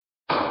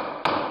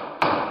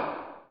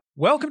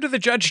Welcome to the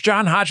Judge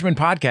John Hodgman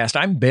podcast.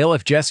 I'm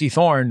bailiff Jesse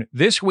Thorne.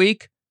 This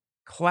week,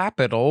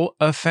 Clapital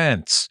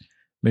Offense.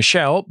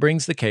 Michelle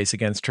brings the case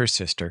against her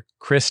sister,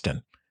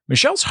 Kristen.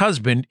 Michelle's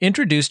husband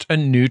introduced a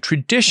new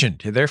tradition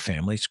to their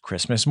family's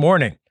Christmas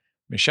morning.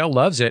 Michelle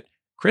loves it.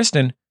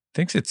 Kristen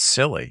thinks it's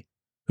silly.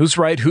 Who's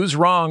right, who's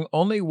wrong?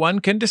 Only one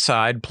can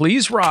decide.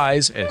 Please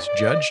rise as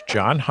Judge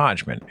John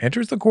Hodgman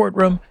enters the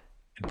courtroom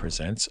and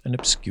presents an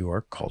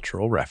obscure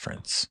cultural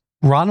reference.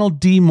 Ronald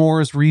D.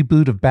 Moore's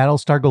reboot of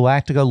Battlestar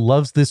Galactica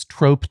loves this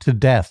trope to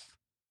death.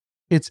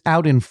 It's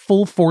out in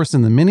full force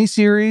in the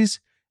miniseries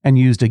and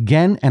used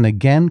again and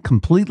again,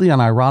 completely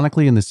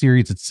unironically in the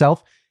series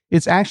itself.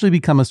 It's actually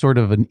become a sort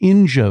of an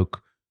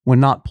in-joke when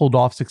not pulled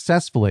off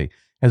successfully,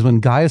 as when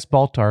Gaius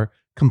Baltar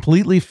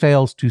completely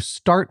fails to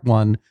start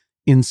one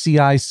in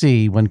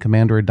CIC when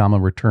Commander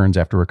Adama returns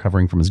after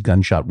recovering from his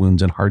gunshot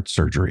wounds and heart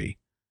surgery.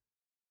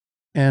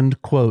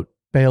 End quote.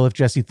 Bailiff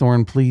Jesse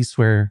Thorne, please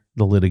swear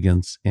the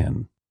litigants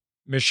in.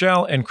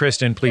 Michelle and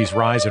Kristen, please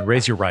rise and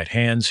raise your right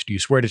hands. Do you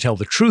swear to tell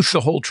the truth,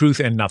 the whole truth,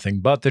 and nothing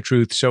but the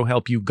truth, so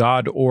help you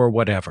God or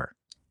whatever?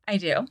 I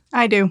do.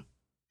 I do.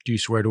 Do you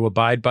swear to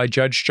abide by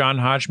Judge John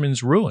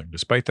Hodgman's ruling,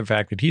 despite the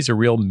fact that he's a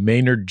real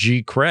Maynard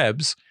G.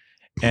 Krebs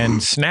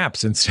and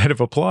snaps instead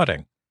of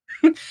applauding?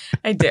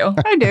 I do.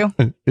 I do.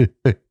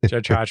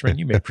 Judge Hodgman,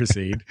 you may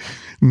proceed.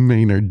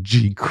 Maynard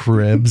G.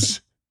 Krebs.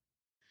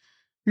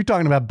 You're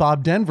talking about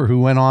Bob Denver,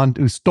 who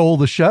stole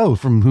the show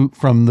from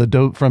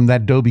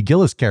that Dobie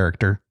Gillis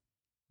character.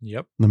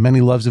 Yep. The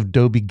Many Loves of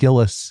Dobie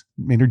Gillis.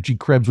 Maynard G.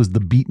 Krebs was the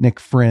beatnik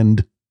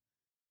friend,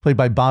 played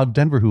by Bob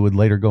Denver, who would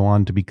later go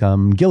on to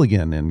become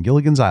Gilligan in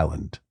Gilligan's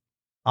Island.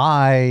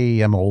 I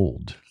am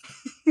old.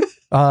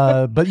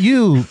 But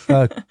you,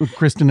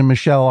 Kristen and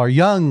Michelle, are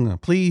young.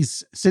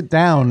 Please sit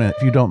down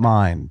if you don't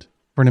mind.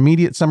 For an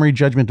immediate summary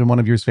judgment in one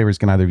of your favors,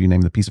 can either of you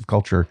name the piece of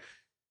culture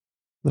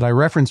that I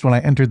referenced when I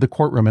entered the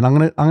courtroom?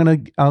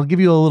 And I'll give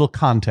you a little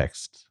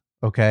context.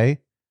 Okay.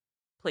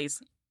 Please.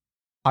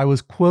 I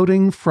was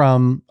quoting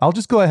from, I'll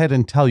just go ahead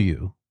and tell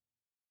you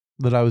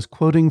that I was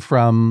quoting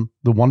from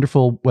the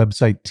wonderful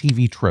website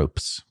TV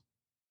Tropes,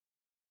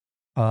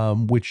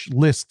 which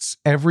lists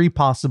every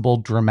possible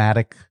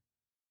dramatic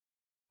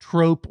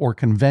trope or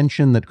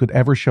convention that could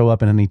ever show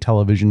up in any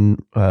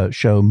television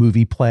show,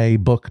 movie, play,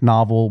 book,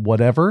 novel,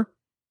 whatever.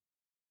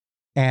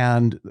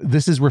 And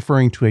this is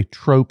referring to a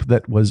trope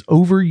that was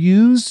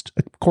overused,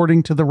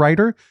 according to the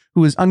writer,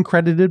 who is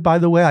uncredited, by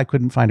the way. I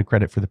couldn't find a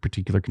credit for the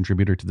particular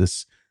contributor to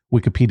this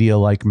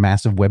Wikipedia-like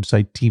massive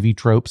website,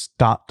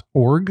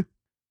 tvtropes.org.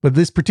 But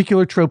this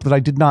particular trope that I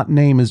did not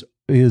name is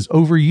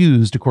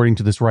overused, according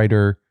to this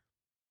writer,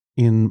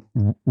 in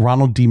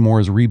Ronald D.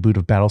 Moore's reboot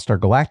of Battlestar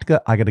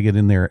Galactica. I got to get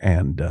in there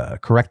and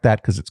correct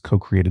that because it's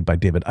co-created by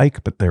David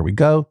Icke, but there we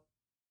go.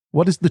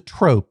 What is the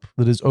trope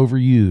that is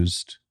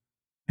overused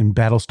in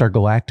Battlestar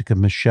Galactica?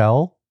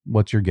 Michelle,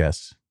 what's your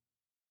guess?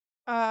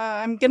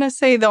 I'm going to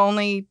say the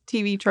only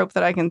TV trope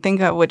that I can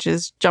think of, which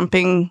is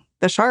jumping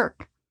the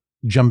shark.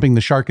 Jumping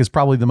the shark is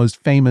probably the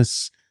most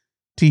famous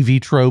TV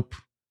trope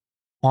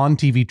on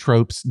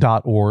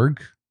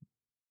tvtropes.org.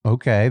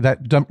 Okay,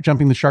 that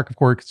jumping the shark, of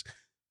course,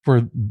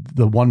 for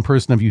the one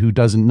person of you who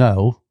doesn't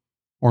know,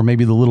 or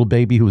maybe the little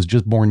baby who was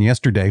just born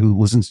yesterday who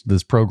listens to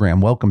this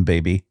program, welcome,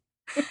 baby.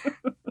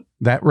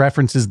 That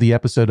references the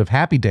episode of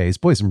Happy Days.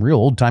 Boy, some real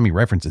old-timey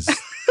references.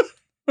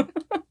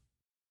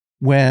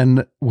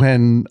 When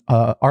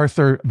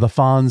Arthur the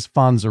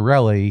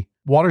Fonzarelli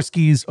water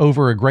skis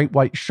over a great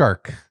white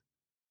shark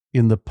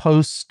in the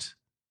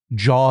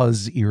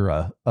post-Jaws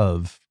era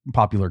of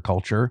popular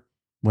culture,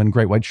 when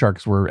great white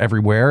sharks were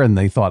everywhere and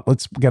they thought,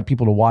 let's get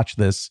people to watch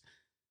this.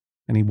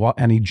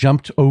 And he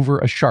jumped over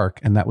a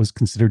shark, and that was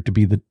considered to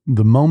be the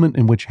moment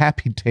in which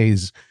Happy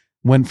Days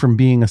went from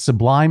being a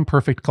sublime,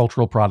 perfect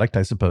cultural product,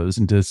 I suppose,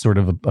 into sort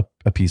of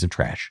a piece of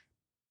trash.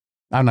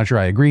 I'm not sure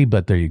I agree,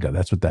 but there you go.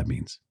 That's what that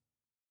means.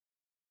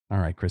 All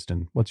right,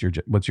 Kristen, what's your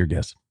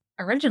guess?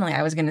 Originally,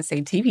 I was going to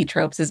say TV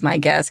Tropes is my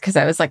guess because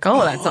I was like,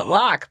 oh, that's a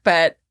lock.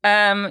 But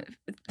I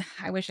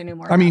wish I knew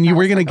more. I mean, you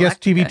were going to guess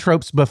Galactica. TV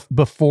Tropes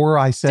before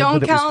I said Don't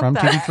that it was from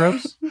count that. TV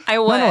Tropes? I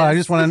was. No, I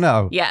just want to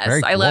know. Yes,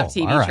 Very I love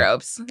cool. TV All right.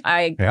 Tropes.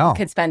 I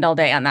could spend all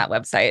day on that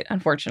website,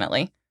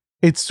 unfortunately.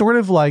 It's sort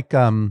of like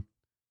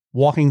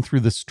walking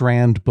through the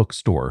Strand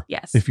bookstore.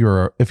 Yes. If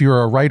you're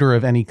a writer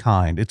of any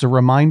kind, it's a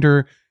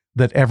reminder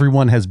that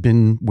everyone has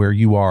been where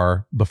you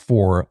are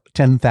before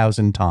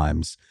 10,000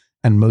 times,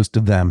 and most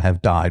of them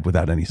have died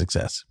without any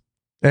success.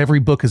 Every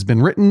book has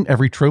been written,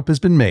 every trope has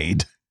been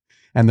made,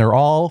 and they're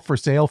all for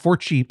sale for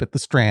cheap at the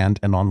Strand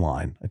and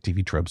online at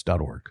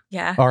tvtropes.org.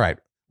 Yeah. All right,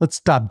 let's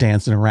stop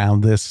dancing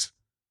around this.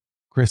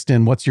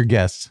 Kristen, what's your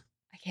guess?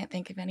 I can't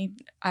think of any.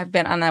 I've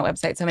been on that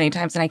website so many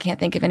times and I can't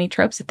think of any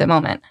tropes at the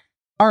moment.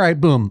 All right,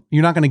 boom.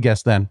 You're not going to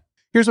guess then.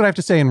 Here's what I have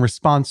to say in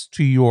response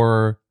to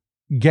your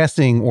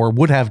guessing, or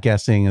would have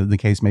guessing, as the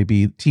case may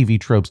be,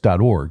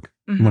 tvtropes.org.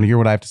 Mm-hmm. You want to hear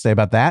what I have to say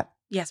about that?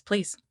 Yes,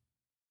 please.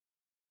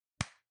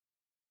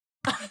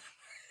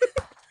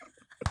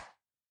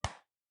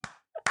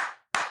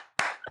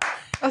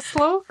 A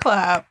slow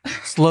clap.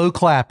 Slow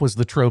clap was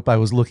the trope I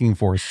was looking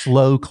for.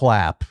 Slow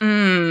clap.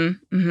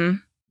 Mm-hmm.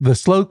 The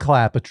slow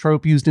clap, a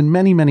trope used in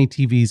many, many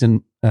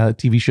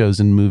TV shows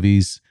and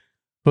movies,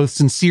 both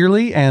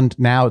sincerely and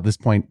now at this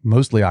point,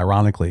 mostly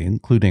ironically,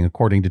 including,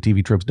 according to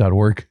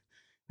tvtropes.org,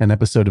 an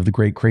episode of The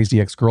Great Crazy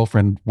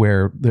Ex-Girlfriend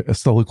where a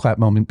slow clap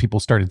moment, people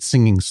started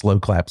singing slow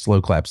clap,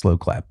 slow clap, slow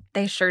clap.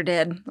 They sure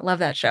did. Love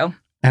that show.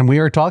 And we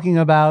are talking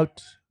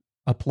about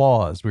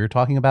applause. We are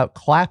talking about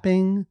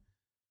clapping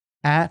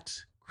at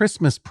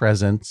Christmas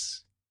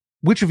presents.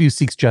 Which of you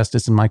seeks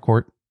justice in my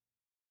court?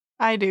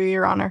 I do,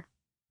 Your Honor.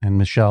 And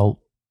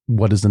Michelle,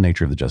 what is the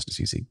nature of the justice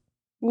you seek?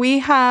 We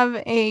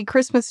have a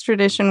Christmas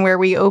tradition where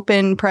we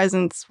open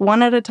presents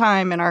one at a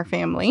time in our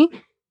family.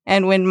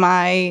 And when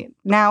my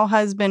now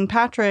husband,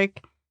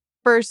 Patrick,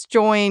 first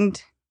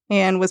joined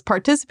and was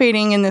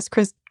participating in this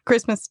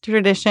Christmas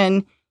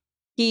tradition,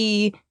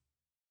 he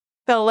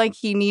felt like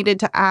he needed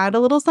to add a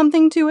little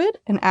something to it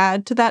and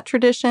add to that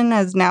tradition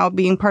as now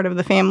being part of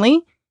the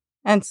family.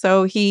 And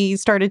so he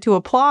started to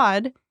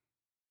applaud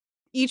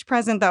each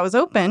present that was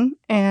open.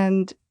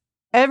 And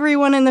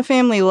everyone in the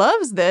family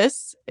loves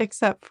this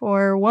except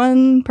for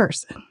one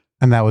person.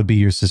 And that would be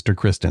your sister,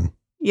 Kristen.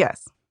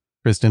 Yes.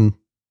 Kristen,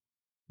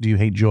 do you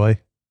hate joy?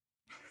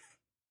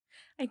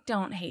 I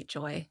don't hate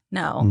joy.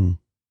 No.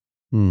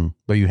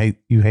 But you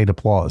hate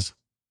applause.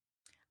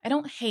 I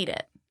don't hate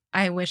it.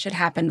 I wish it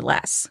happened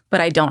less,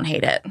 but I don't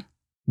hate it.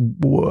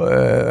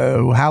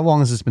 Whoa. How long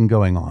has this been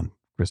going on,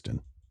 Kristen?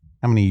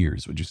 How many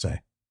years would you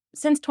say?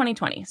 Since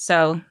 2020.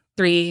 So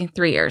three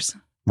years.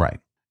 Right.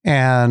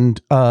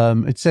 And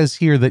it says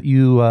here that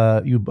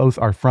you both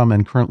are from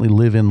and currently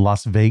live in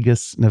Las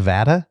Vegas,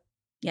 Nevada.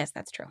 Yes,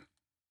 that's true.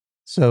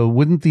 So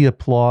wouldn't the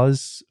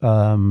applause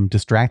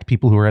distract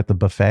people who are at the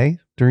buffet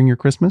during your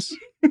Christmas?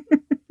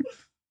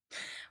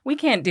 We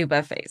can't do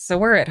buffets, so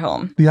we're at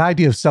home. The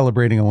idea of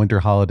celebrating a winter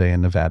holiday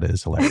in Nevada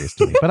is hilarious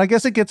to me. But I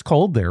guess it gets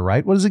cold there,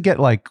 right? What does it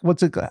get like?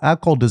 How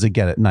cold does it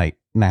get at night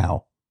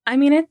now? I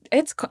mean,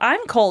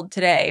 I'm cold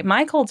today.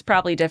 My cold's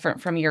probably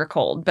different from your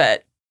cold,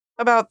 but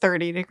About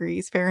 30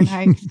 degrees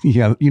Fahrenheit.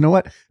 Yeah, you know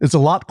what? It's a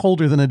lot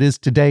colder than it is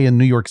today in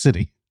New York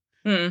City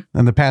in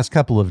the past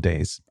couple of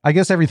days. I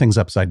guess everything's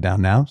upside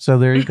down now. So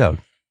there you go.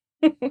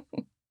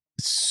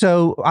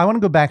 So I want to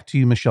go back to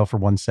you, Michelle, for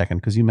 1 second,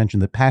 because you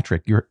mentioned that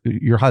Patrick,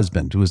 your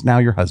husband, who is now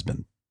your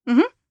husband,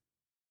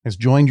 has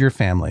joined your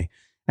family.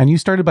 And you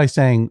started by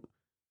saying,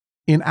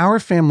 in our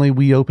family,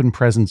 we open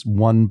presents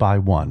one by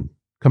one,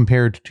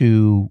 compared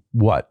to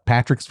what?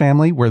 Patrick's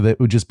family, where it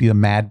would just be a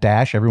mad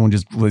dash. Everyone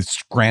just would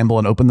scramble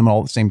and open them all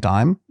at the same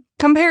time.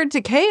 Compared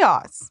to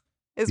chaos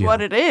is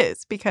what it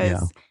is,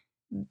 because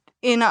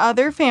in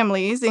other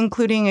families,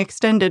 including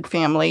extended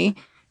family,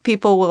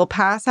 people will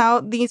pass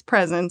out these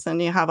presents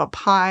and you have a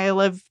pile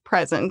of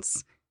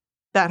presents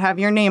that have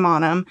your name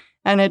on them.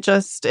 And it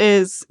just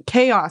is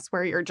chaos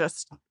where you're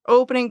just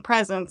opening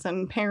presents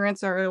and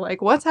parents are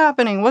like, what's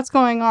happening? What's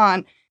going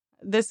on?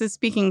 This is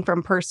speaking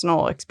from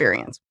personal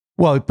experience.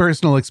 Well,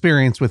 personal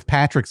experience with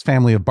Patrick's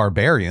family of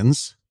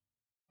barbarians.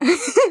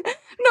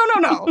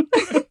 No.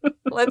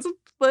 Let's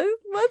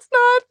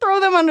not throw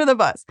them under the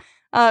bus.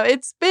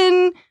 It's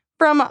been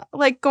from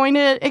like going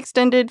to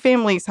extended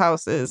families'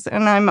 houses,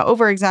 and I'm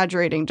over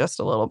exaggerating just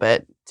a little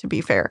bit, to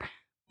be fair,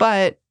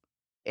 but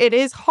it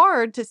is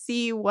hard to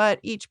see what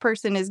each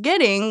person is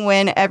getting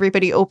when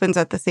everybody opens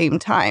at the same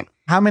time.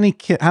 How many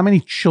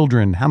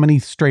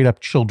straight up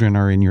children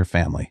are in your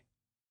family?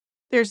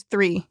 There's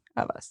 3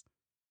 of us.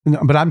 No,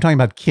 but I'm talking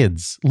about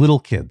kids, little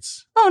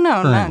kids. Oh,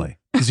 no, currently.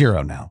 None.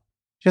 0 now.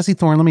 Jesse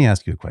Thorne, let me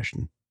ask you a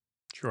question.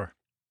 Sure.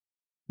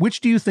 Which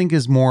do you think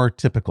is more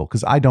typical?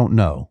 Because I don't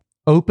know.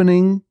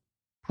 Opening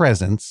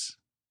presents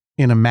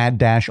in a mad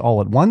dash all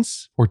at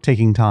once, or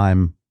taking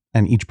time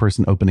and each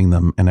person opening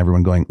them and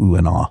everyone going ooh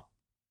and ah?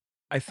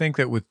 I think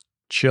that with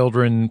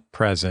children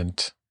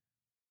present,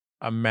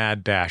 a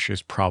mad dash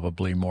is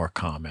probably more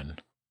common.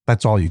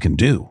 That's all you can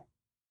do.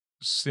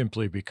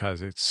 Simply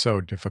because it's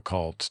so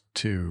difficult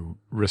to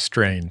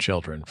restrain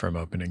children from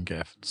opening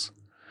gifts.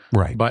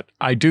 Right. But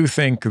I do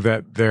think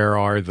that there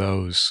are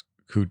those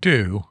who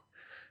do,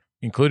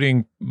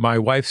 including my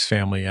wife's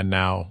family, and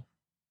now,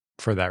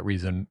 for that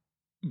reason,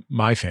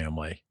 my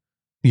family.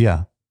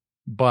 Yeah.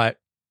 But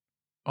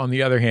on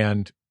the other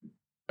hand,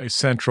 a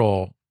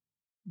central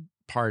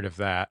part of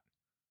that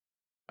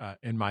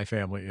in my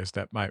family is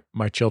that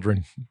my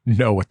children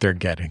know what they're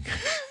getting.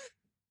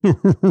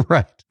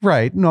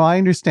 Right. No, I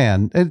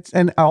understand.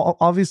 And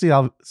obviously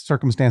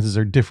circumstances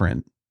are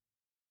different.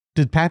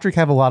 Did Patrick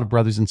have a lot of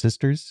brothers and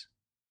sisters?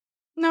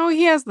 No,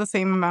 he has the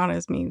same amount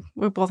as me.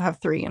 We both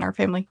have 3 in our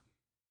family.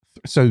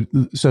 So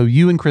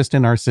you and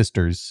Kristen are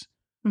sisters,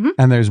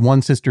 and there's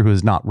one sister who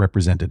is not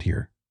represented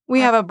here.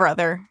 We have a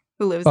brother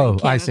who lives in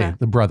Canada. I see.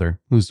 The brother,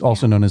 who's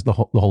also known as the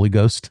Holy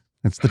Ghost.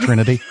 It's the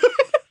Trinity.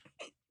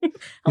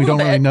 We don't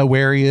really know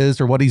where he is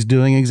or what he's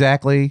doing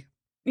exactly.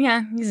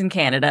 Yeah, he's in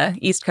Canada,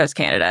 East Coast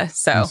Canada.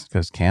 So East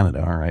Coast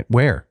Canada. All right.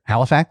 Where?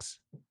 Halifax?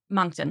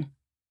 Moncton,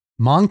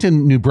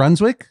 New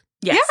Brunswick?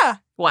 Yes. Yeah.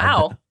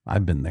 Wow.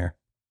 I've been there.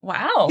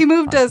 Wow. He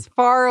moved as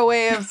far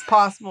away as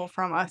possible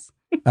from us.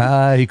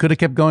 He could have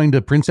kept going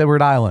to Prince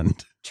Edward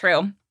Island.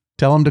 True.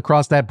 Tell him to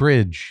cross that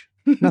bridge.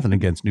 Nothing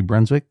against New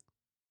Brunswick.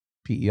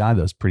 PEI,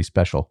 though, is pretty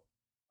special.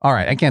 All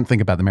right, I can't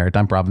think about the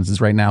Maritime provinces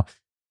right now.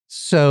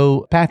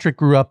 So Patrick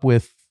grew up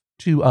with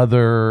 2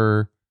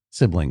 other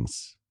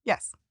siblings.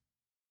 Yes.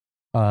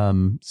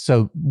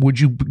 So would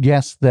you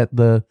guess that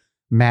the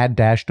mad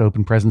dash to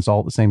open presents all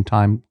at the same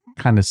time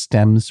kind of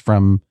stems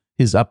from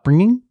his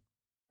upbringing?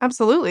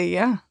 Absolutely,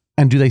 yeah.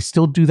 And do they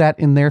still do that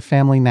in their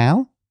family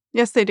now?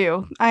 Yes, they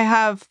do. I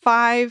have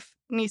 5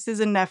 nieces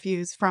and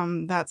nephews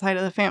from that side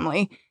of the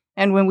family.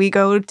 And when we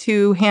go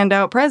to hand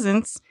out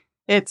presents,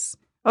 it's,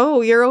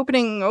 oh, you're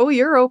opening. Oh,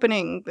 you're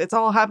opening. It's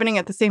all happening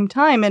at the same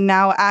time. And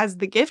now as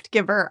the gift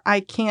giver, I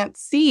can't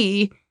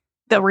see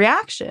the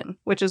reaction,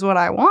 which is what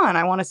I want.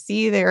 I want to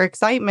see their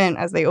excitement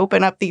as they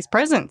open up these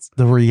presents.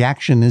 The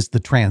reaction is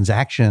the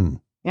transaction.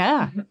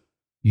 Yeah.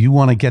 You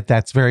want to get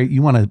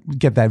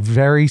that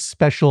very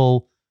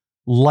special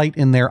light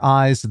in their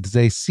eyes that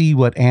they see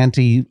what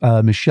Auntie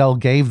Michelle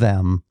gave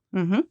them,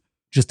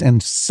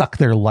 and suck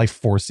their life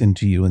force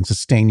into you and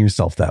sustain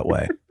yourself that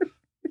way.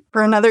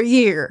 For another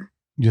year.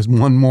 Just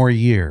one more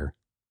year.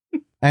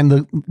 And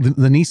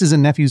the nieces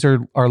and nephews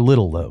are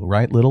little, though,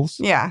 right? Littles?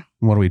 Yeah.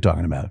 What are we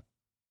talking about?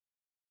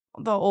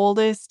 The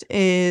oldest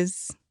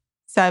is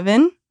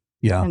 7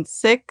 Yeah. and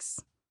 6,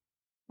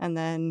 and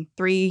then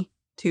 3,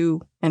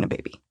 2, and a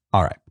baby.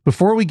 All right.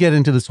 Before we get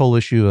into this whole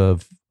issue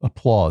of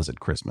applause at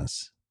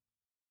Christmas,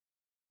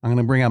 I'm going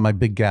to bring out my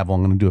big gavel.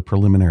 I'm going to do a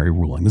preliminary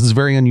ruling. This is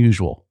very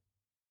unusual.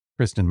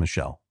 Kristen,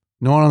 Michelle.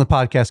 No one on the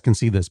podcast can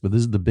see this, but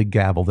this is the big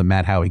gavel that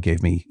Matt Howie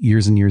gave me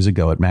years and years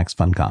ago at Max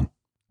FunCon.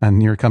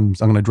 And here it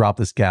comes. I'm going to drop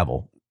this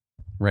gavel.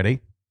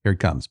 Ready? Here it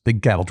comes.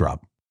 Big gavel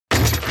drop.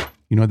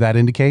 You know what that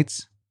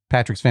indicates?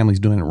 Patrick's family's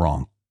doing it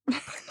wrong.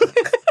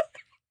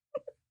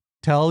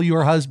 Tell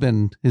your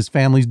husband his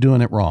family's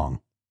doing it wrong.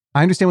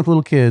 I understand with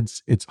little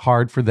kids, it's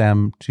hard for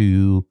them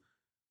to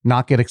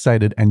not get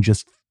excited and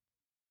just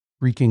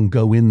freaking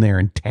go in there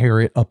and tear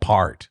it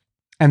apart.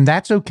 And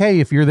that's okay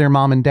if you're their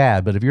mom and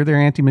dad, but if you're their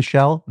Auntie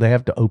Michelle, they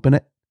have to open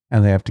it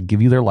and they have to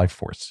give you their life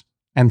force.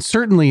 And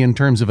certainly in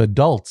terms of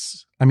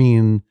adults, I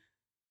mean,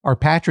 are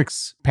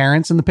Patrick's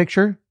parents in the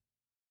picture?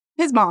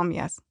 His mom,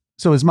 yes.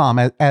 So his mom,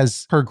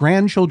 as her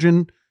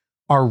grandchildren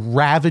are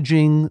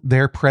ravaging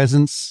their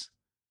presence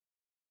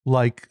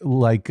like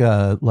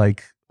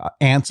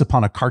ants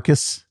upon a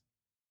carcass,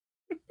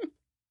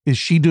 is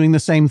she doing the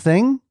same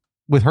thing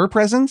with her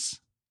presence?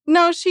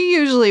 No, she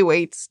usually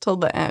waits till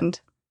the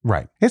end.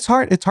 Right. It's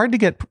hard to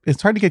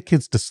get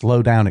kids to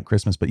slow down at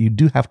Christmas, but you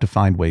do have to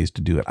find ways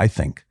to do it, I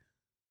think.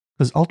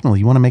 Because ultimately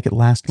you want to make it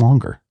last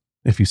longer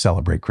if you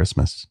celebrate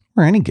Christmas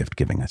or any gift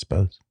giving, I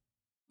suppose.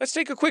 Let's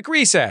take a quick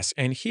recess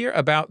and hear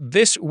about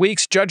this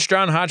week's Judge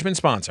John Hodgman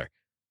sponsor.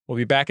 We'll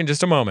be back in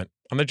just a moment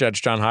on the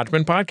Judge John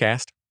Hodgman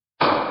podcast.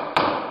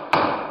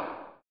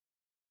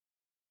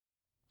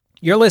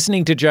 You're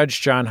listening to Judge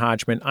John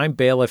Hodgman. I'm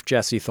bailiff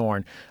Jesse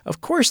Thorne.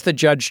 Of course, the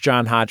Judge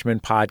John Hodgman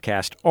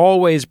podcast,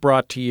 always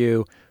brought to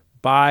you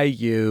by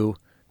you,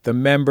 the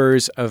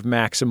members of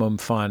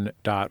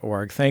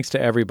MaximumFun.org. Thanks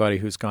to everybody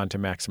who's gone to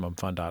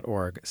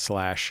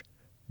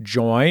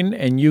MaximumFun.org/join,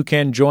 and you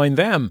can join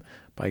them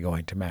by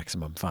going to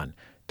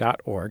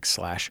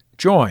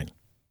MaximumFun.org/join.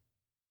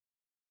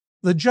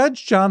 The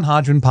Judge John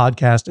Hodgman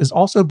podcast is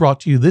also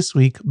brought to you this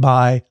week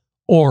by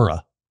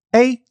Aura.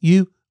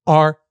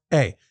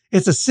 A-U-R-A.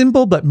 It's a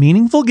simple but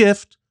meaningful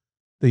gift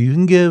that you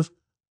can give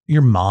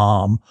your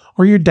mom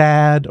or your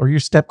dad or your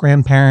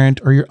step-grandparent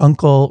or your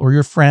uncle or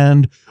your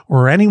friend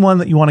or anyone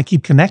that you want to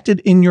keep connected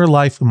in your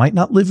life who might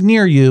not live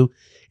near you.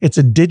 It's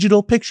a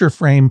digital picture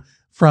frame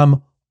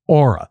from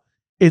Aura.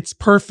 It's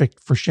perfect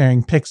for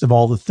sharing pics of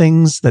all the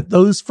things that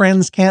those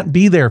friends can't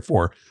be there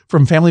for,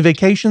 from family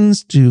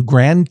vacations to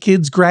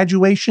grandkids'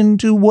 graduation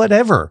to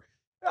whatever.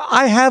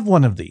 I have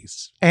one of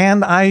these,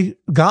 and I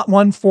got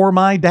one for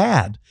my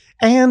dad.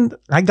 And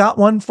I got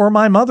one for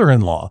my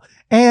mother-in-law,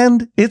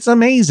 and it's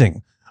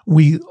amazing.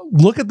 We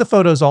look at the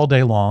photos all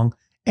day long,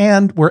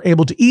 and we're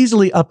able to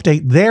easily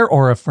update their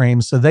Aura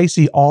frames so they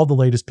see all the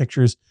latest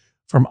pictures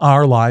from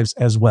our lives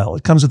as well.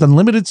 It comes with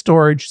unlimited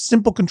storage,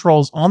 simple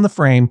controls on the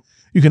frame.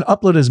 You can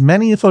upload as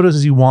many photos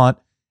as you want,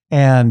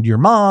 and your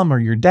mom or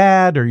your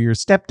dad or your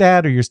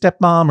stepdad or your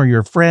stepmom or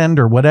your friend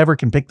or whatever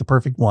can pick the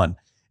perfect one.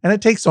 And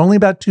it takes only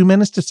about 2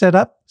 minutes to set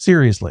up.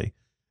 Seriously.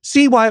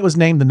 See why it was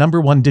named the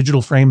 #1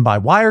 digital frame by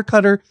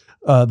Wirecutter,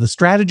 The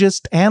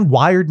Strategist, and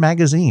Wired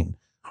Magazine.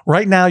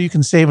 Right now, you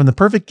can save on the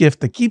perfect gift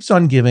that keeps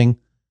on giving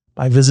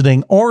by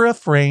visiting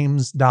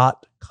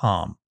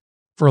auraframes.com.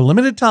 For a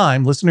limited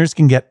time, listeners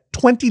can get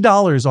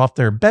 $20 off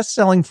their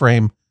best-selling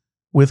frame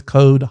with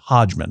code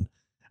Hodgman.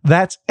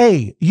 That's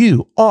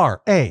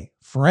A-U-R-A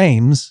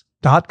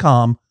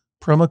frames.com,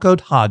 promo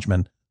code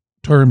Hodgman.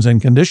 Terms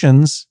and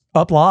conditions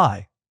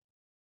apply.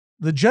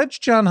 The Judge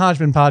John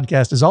Hodgman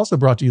podcast is also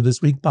brought to you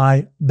this week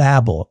by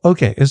Babbel.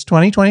 Okay, it's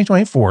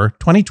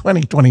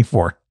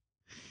 2020-24.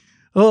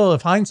 Oh,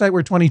 if hindsight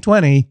were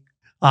 2020,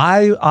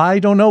 I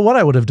don't know what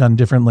I would have done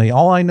differently.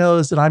 All I know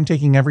is that I'm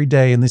taking every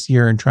day in this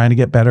year and trying to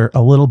get better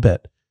a little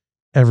bit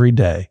every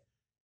day.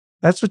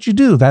 That's what you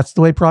do. That's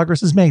the way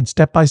progress is made,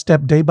 step by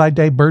step, day by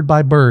day, bird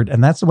by bird.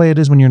 And that's the way it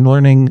is when you're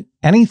learning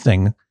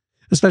anything,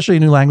 especially a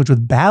new language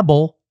with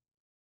Babbel.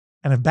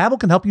 And if Babbel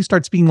can help you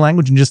start speaking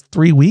language in just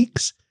 3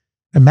 weeks,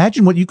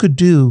 imagine what you could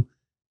do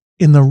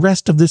in the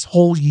rest of this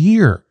whole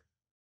year.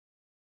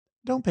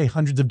 Don't pay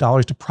hundreds of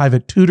dollars to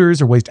private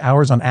tutors or waste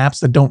hours on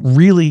apps that don't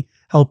really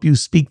help you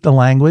speak the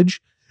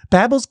language.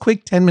 Babbel's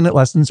quick 10-minute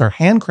lessons are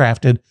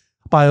handcrafted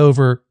by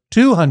over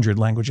 200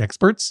 language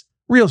experts,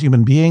 real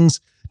human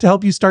beings, to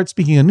help you start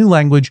speaking a new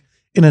language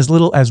in as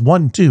little as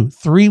 1, 2,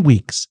 3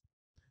 weeks.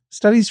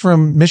 Studies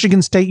from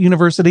Michigan State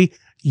University,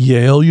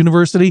 Yale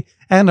University,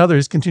 and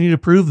others continue to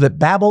prove that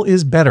Babbel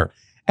is better.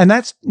 And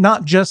that's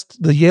not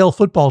just the Yale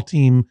football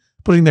team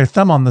putting their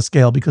thumb on the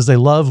scale because they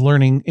love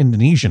learning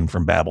Indonesian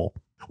from Babbel.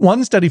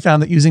 One study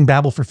found that using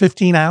Babbel for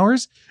 15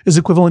 hours is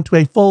equivalent to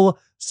a full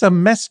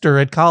semester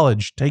at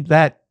college. Take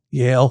that,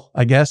 Yale,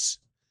 I guess.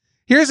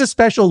 Here's a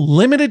special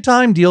limited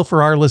time deal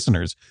for our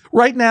listeners.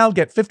 Right now,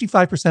 get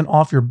 55%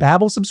 off your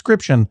Babbel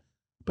subscription,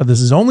 but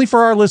this is only for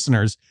our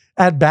listeners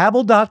at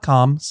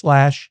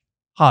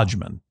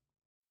babbel.com/Hodgman.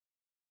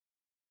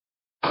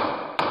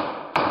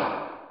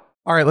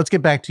 All right, let's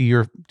get back to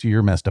your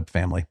messed up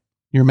family.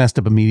 Your messed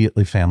up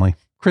immediately family.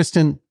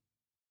 Kristen,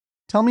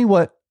 tell me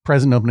what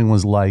present opening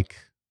was like,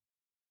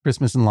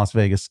 Christmas in Las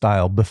Vegas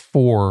style,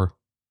 before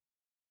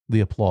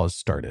the applause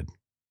started.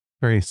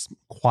 Very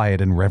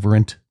quiet and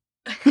reverent.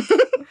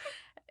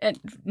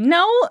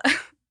 No,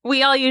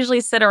 we all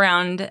usually sit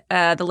around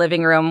the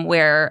living room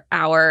where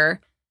our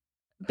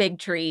big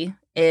tree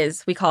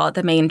is. We call it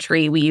the main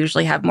tree. We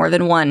usually have more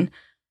than one.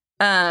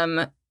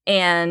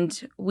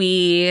 And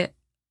we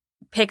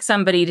pick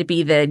somebody to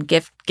be the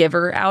gift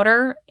giver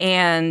outer.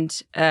 And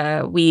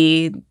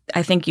we,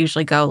 I think,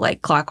 usually go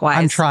like clockwise.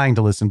 I'm trying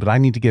to listen, but I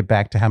need to get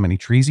back to how many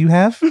trees you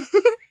have.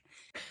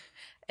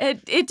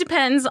 It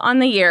depends on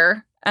the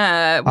year. We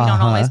don't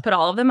always put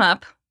all of them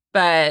up.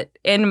 But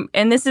and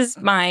this is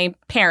my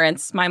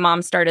parents. My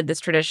mom started this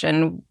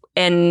tradition.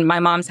 In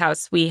my mom's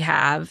house, we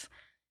have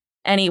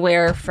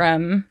anywhere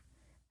from,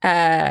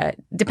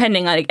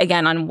 depending on,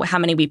 again, on how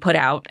many we put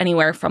out,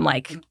 anywhere from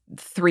like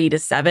 3 to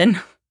 7.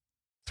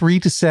 3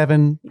 to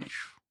 7.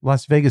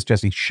 Las Vegas,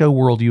 Jesse. Show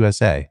World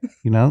USA,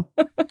 you know?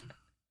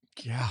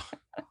 Yeah.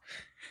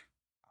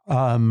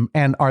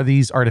 And are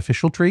these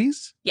artificial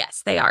trees?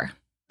 Yes, they are.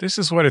 This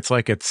is what it's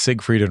like at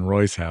Siegfried and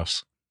Roy's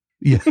house.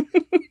 Yeah.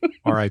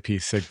 R.I.P.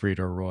 Siegfried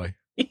or Roy.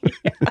 Yeah.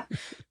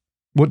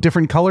 What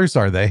different colors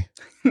are they?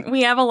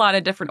 We have a lot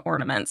of different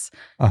ornaments.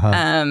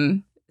 Uh-huh.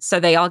 So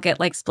they all get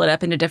like split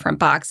up into different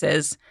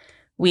boxes.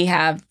 We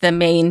have the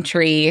main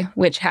tree,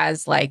 which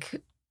has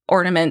like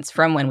ornaments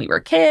from when we were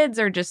kids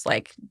or just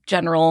like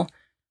general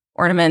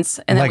ornaments.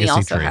 And then Legacy we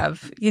also tree.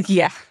 have,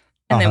 yeah.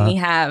 And then we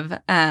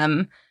have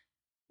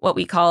what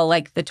we call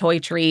like the toy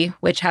tree,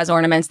 which has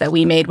ornaments that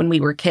we made when we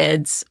were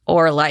kids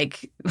or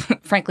like,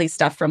 frankly,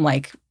 stuff from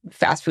like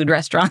fast food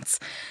restaurants.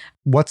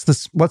 What's the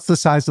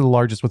size of the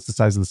largest? What's the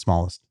size of the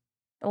smallest?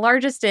 The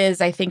largest is,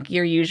 I think,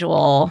 your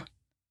usual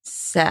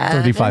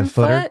 35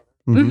 footer.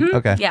 Mm-hmm.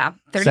 Okay. Yeah,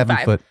 35.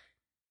 7 foot.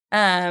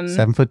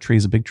 7 foot tree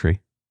is a big tree.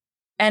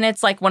 And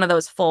it's like one of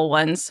those full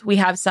ones. We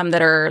have some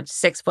that are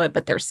 6 foot,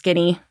 but they're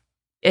skinny.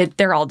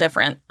 They're all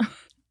different.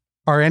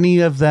 Are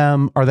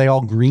they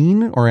all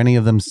green or any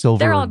of them silver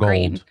They're all or gold?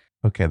 green.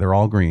 Okay, they're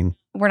all green.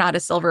 We're not a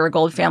silver or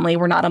gold family.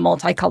 We're not a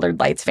multicolored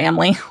lights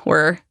family.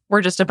 We're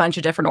just a bunch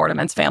of different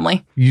ornaments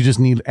family. You just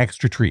need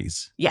extra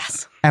trees.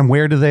 Yes. And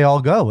where do they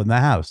all go in the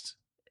house?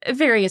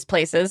 Various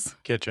places.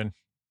 Kitchen.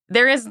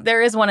 There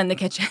is one in the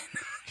kitchen.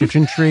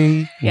 Kitchen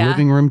tree, Yeah.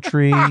 living room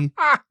tree,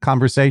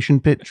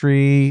 conversation pit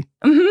tree.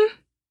 Mm-hmm.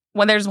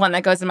 Well, there's one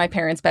that goes in my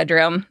parents'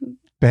 bedroom.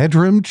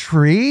 Bedroom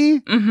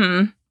tree?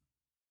 Mm-hmm.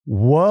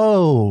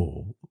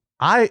 Whoa.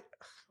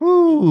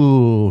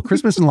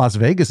 Christmas in Las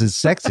Vegas is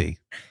sexy.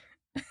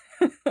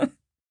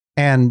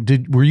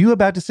 And were you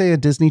about to say a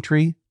Disney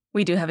tree?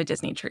 We do have a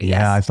Disney tree.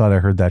 Yeah, I Yes. thought I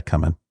heard that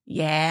coming.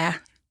 Yeah.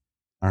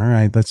 All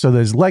right. So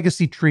there's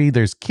legacy tree,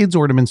 there's kids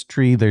ornaments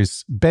tree,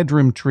 there's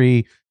bedroom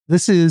tree.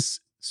 This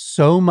is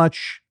so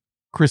much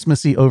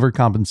Christmassy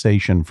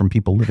overcompensation from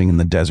people living in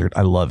the desert.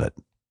 I love it.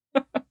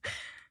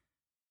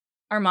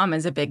 Our mom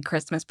is a big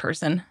Christmas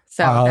person.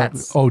 So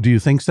that's... do you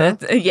think so?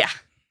 Yeah.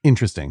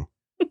 Interesting.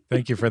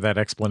 Thank you for that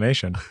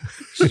explanation.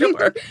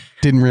 Sure.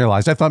 Didn't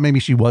realize. I thought maybe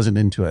she wasn't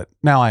into it.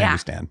 Now I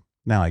understand.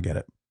 Now I get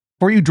it.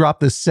 Before you dropped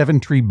this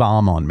 7-tree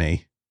bomb on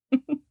me,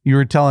 you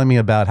were telling me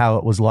about how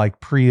it was like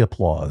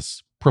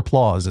pre-applause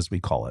as we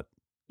call it.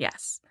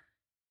 Yes.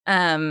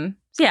 So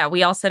yeah,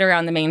 we all sit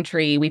around the main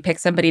tree. We pick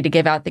somebody to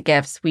give out the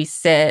gifts. We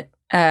sit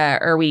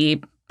or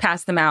we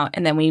pass them out,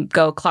 and then we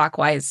go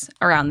clockwise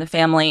around the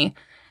family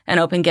and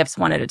open gifts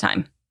one at a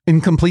time.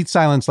 In complete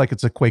silence, like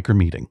it's a Quaker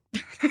meeting.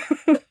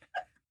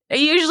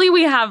 Usually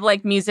we have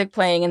like music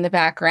playing in the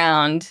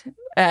background.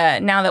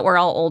 Now that we're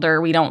all older,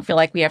 we don't feel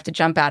like we have to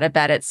jump out of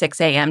bed at 6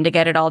 a.m. to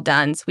get it all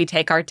done. So we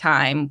take our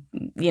time,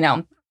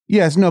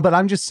 Yes, no, but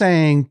I'm just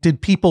saying,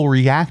 did people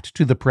react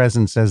to the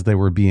presents as they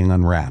were being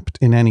unwrapped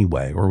in any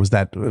way? Or was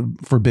that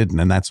forbidden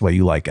and that's why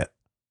you like it?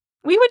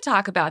 We would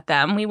talk about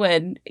them. We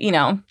would,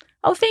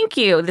 oh, thank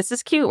you. This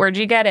is cute. Where'd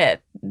you get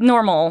it?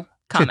 Normal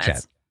comments.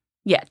 Chit-chat.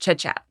 Yeah,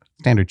 chit-chat.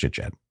 Standard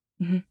chit-chat.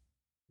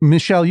 Mm-hmm.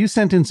 Michelle, you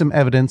sent in some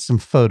evidence, some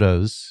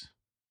photos.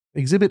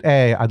 Exhibit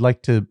A, I'd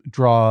like to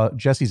draw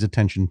Jesse's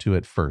attention to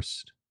it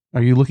first.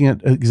 Are you looking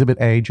at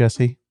Exhibit A,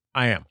 Jesse?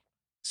 I am.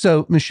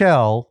 So,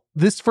 Michelle,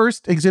 this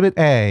first Exhibit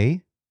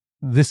A,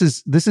 this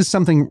is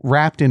something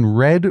wrapped in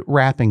red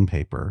wrapping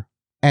paper.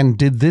 And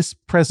did this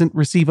present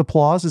receive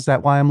applause? Is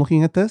that why I'm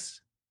looking at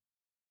this?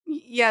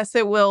 Yes,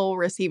 it will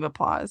receive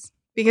applause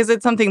because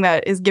it's something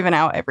that is given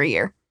out every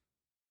year.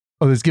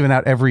 Oh, it's given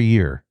out every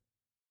year.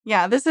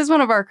 Yeah, this is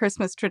one of our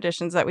Christmas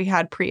traditions that we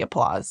had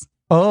pre-applause.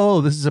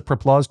 Oh, this is a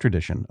applause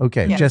tradition.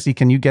 Okay. Yeah. Jesse,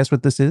 can you guess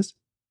what this is?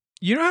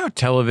 You know how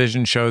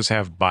television shows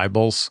have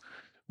Bibles,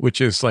 which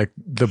is like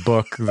the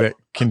book that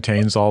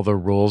contains all the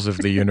rules of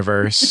the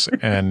universe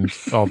and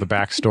all the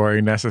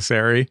backstory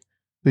necessary?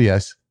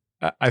 Yes.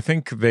 I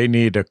think they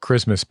need a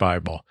Christmas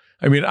Bible.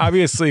 I mean,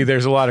 obviously,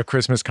 there's a lot of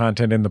Christmas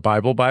content in the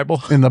Bible.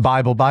 In the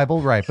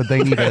Bible, right. But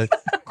they need a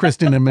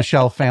Kristen and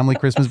Michelle family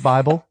Christmas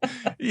Bible.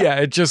 Yeah,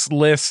 it just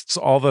lists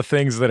all the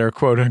things that are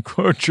quote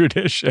unquote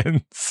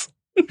traditions.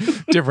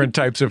 Different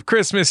types of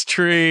Christmas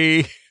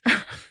tree,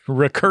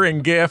 recurring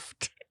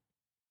gift.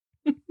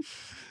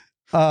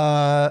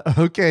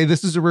 Okay,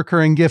 this is a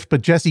recurring gift,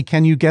 but Jesse,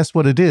 can you guess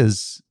what it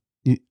is?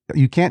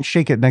 You can't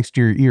shake it next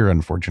to your ear,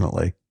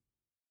 unfortunately.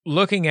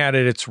 Looking at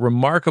it, it's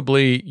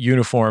remarkably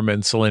uniform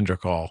and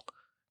cylindrical.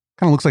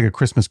 Kind of looks like a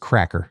Christmas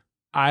cracker.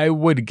 I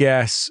would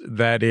guess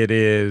that it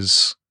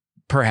is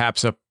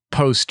perhaps a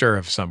poster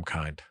of some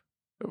kind,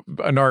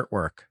 an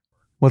artwork.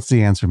 What's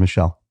the answer,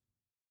 Michelle?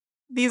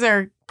 These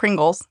are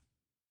Pringles.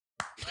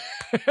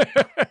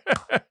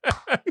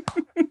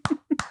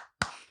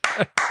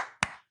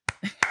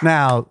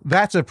 Now,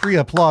 that's a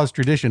pre-applause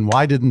tradition.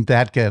 Why didn't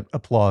that get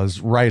applause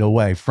right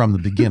away from the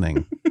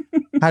beginning?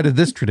 How did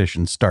this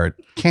tradition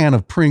start? Can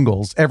of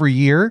Pringles every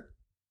year?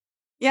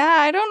 Yeah,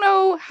 I don't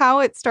know how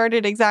it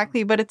started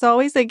exactly, but it's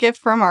always a gift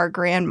from our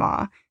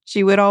grandma.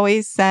 She would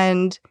always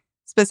send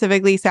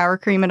specifically sour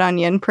cream and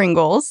onion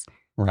Pringles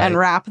and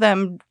wrap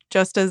them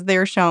just as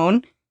they're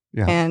shown.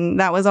 Yeah. And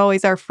that was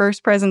always our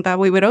first present that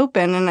we would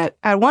open. And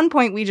at one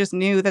point, we just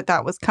knew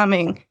that was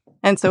coming.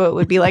 And so it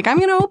would be like, I'm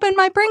going to open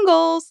my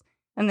Pringles.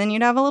 And then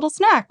you'd have a little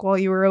snack while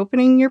you were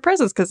opening your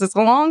presents because it's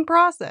a long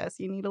process.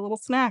 You need a little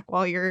snack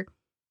while you're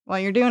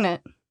doing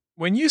it.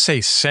 When you say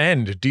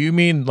send, do you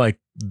mean like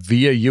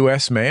via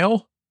U.S.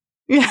 mail?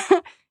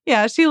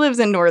 Yeah, she lives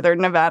in northern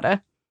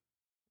Nevada.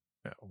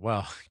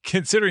 Well,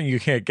 considering you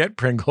can't get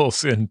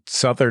Pringles in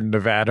southern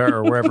Nevada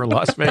or wherever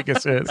Las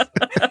Vegas is.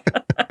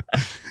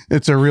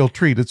 It's a real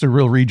treat. It's a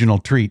real regional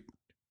treat.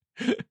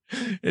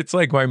 It's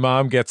like my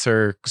mom gets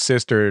her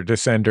sister to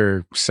send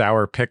her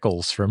sour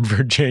pickles from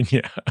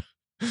Virginia.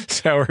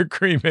 Sour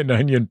cream and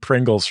onion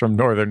Pringles from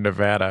northern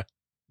Nevada.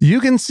 You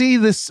can see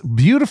this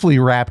beautifully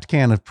wrapped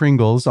can of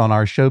Pringles on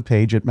our show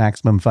page at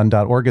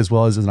MaximumFun.org, as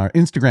well as in our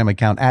Instagram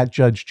account at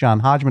Judge John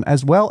Hodgman,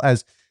 as well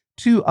as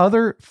 2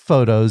 other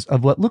photos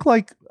of what look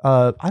like,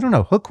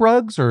 hook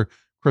rugs or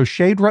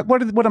crocheted rug.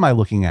 What am I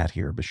looking at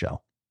here,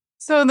 Michelle?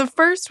 So the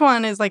first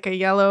one is like a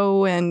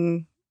yellow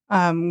and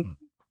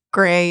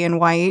gray and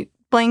white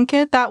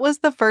blanket. That was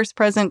the first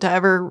present to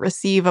ever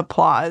receive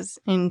applause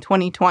in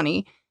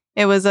 2020.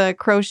 It was a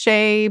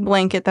crochet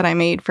blanket that I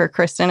made for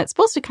Kristen. It's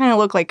supposed to kind of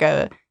look like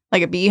a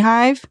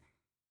beehive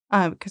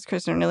because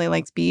Kristen really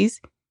likes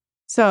bees.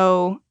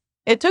 So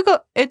it took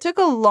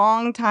a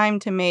long time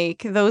to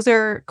make. Those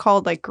are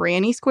called like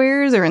granny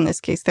squares, or in this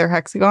case, they're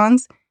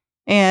hexagons.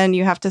 And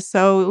you have to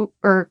sew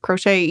or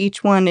crochet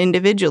each one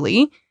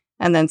individually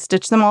and then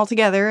stitch them all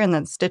together and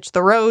then stitch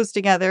the rows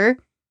together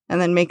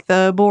and then make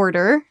the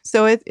border.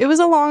 So it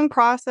was a long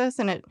process,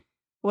 and it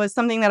was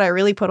something that I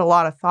really put a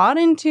lot of thought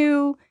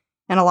into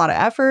and a lot of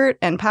effort.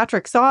 And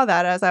Patrick saw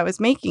that as I was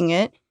making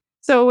it.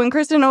 So when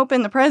Kristen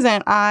opened the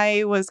present,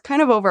 I was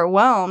kind of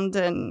overwhelmed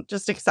and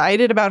just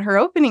excited about her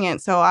opening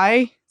it. So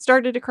I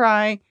started to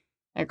cry,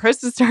 and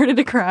Kristen started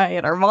to cry,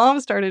 and our mom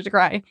started to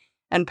cry.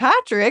 And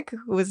Patrick,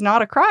 who was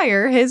not a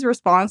crier, his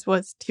response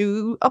was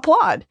to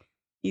applaud.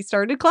 He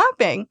started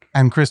clapping.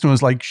 And Kristen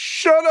was like,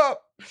 shut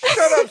up,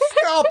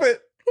 stop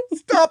it,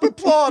 stop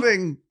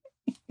applauding.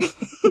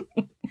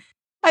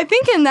 I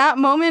think in that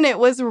moment, it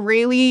was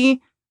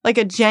really like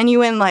a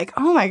genuine, like,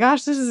 oh my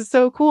gosh, this is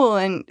so cool.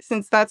 And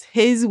since that's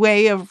his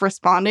way of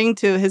responding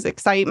to his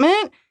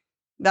excitement,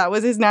 that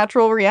was his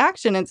natural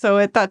reaction. And so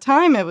at that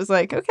time, it was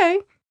like, okay.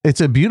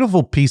 It's a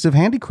beautiful piece of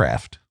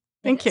handicraft.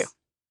 Thank you.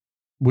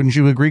 Wouldn't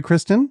you agree,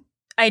 Kristen?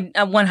 I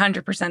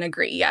 100%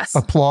 agree, yes.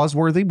 Applause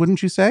worthy,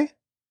 wouldn't you say?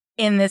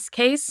 In this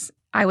case,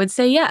 I would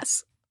say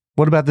yes.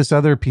 What about this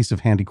other piece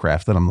of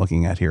handicraft that I'm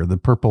looking at here, the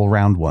purple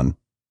round one?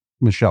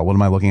 Michelle, what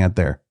am I looking at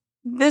there?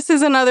 This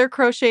is another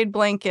crocheted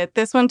blanket.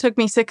 This one took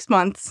me 6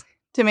 months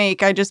to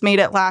make. I just made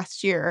it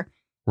last year.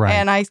 Right.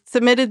 And I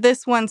submitted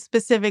this one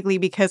specifically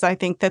because I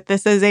think that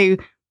this is a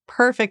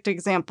perfect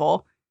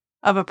example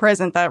of a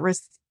present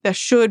that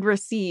should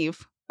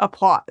receive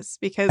applause.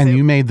 And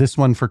you made this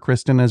one for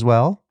Kristen as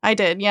well? I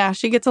did, yeah.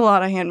 She gets a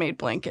lot of handmade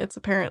blankets,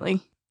 apparently.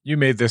 You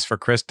made this for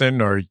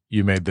Kristen, or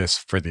you made this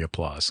for the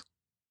applause?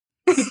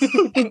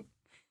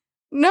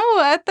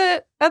 No, at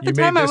the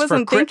time I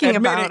wasn't thinking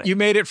about it. You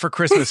made it for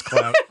Christmas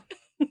clout.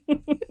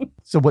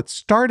 So what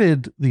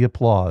started the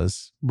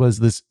applause was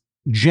this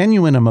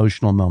genuine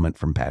emotional moment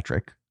from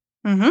Patrick.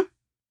 Mm-hmm.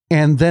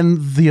 And then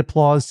the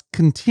applause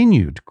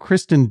continued.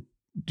 Kristen,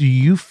 do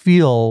you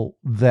feel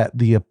that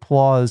the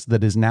applause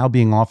that is now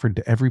being offered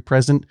to every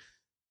present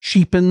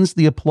cheapens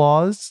the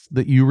applause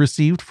that you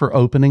received for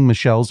opening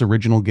Michelle's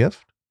original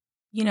gift?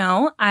 You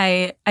know,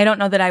 I don't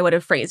know that I would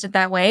have phrased it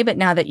that way, but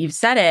now that you've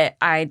said it,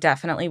 I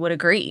definitely would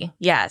agree.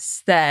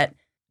 Yes, that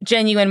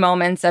genuine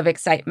moments of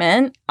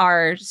excitement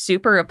are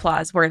super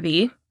applause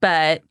worthy,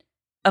 but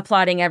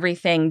applauding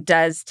everything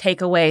does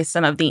take away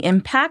some of the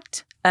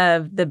impact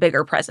of the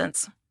bigger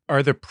presents.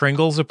 Are the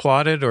Pringles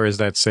applauded, or is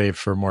that saved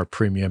for more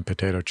premium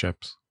potato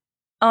chips?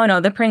 Oh, no,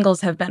 the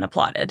Pringles have been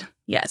applauded.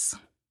 Yes.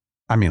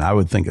 I mean, I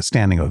would think a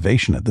standing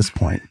ovation at this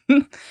point.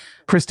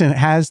 Kristen,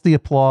 has the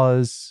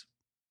applause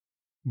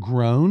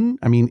grown?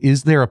 I mean,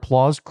 is there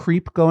applause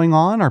creep going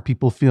on? Are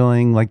people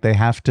feeling like they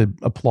have to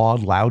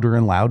applaud louder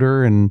and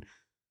louder and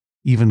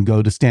even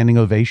go to standing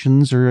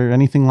ovations or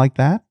anything like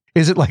that?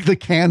 Is it like the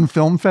Cannes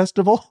Film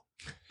Festival?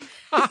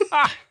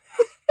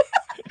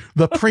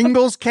 The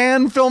Pringles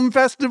Cannes Film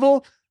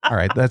Festival? All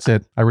right, that's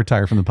it. I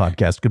retire from the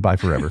podcast. Goodbye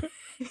forever.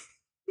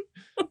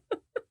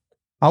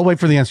 I'll wait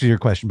for the answer to your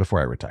question before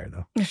I retire,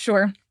 though.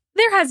 Sure.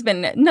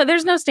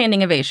 There's no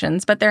standing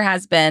ovations, but there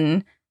has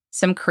been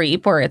some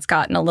creep where it's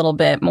gotten a little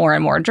bit more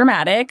and more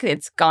dramatic.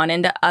 It's gone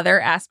into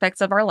other aspects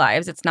of our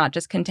lives. It's not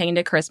just contained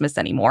to Christmas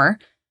anymore.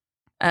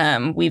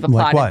 We've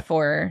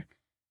applauded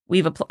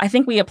I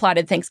think we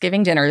applauded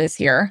Thanksgiving dinner this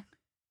year.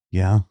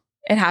 Yeah.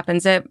 It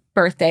happens at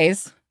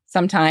birthdays.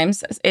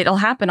 Sometimes it'll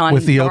happen on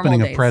with the opening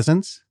days. Of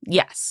presents?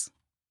 Yes.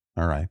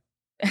 All right.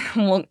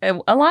 Well,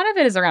 a lot of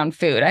it is around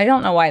food. I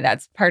don't know why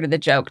that's part of the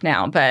joke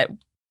now, but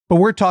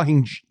we're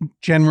talking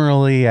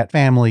generally at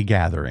family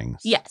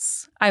gatherings.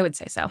 Yes, I would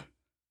say so. It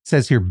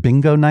says here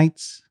bingo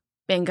nights.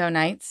 Bingo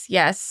nights.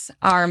 Yes.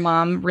 Our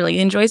mom really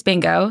enjoys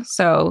bingo.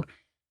 So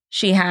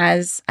she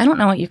has, I don't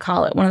know what you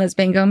call it, one of those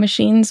bingo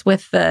machines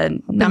with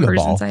the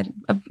numbers inside.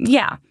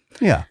 Yeah.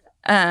 Yeah.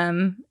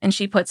 And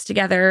she puts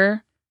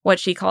together what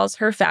she calls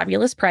her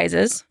fabulous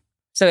prizes.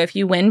 So if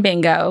you win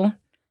bingo,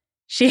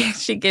 she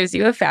gives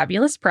you a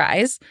fabulous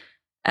prize.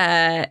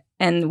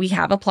 And we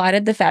have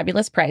applauded the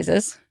fabulous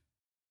prizes.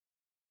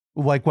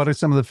 Like, what are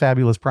some of the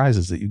fabulous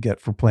prizes that you get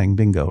for playing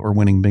bingo or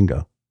winning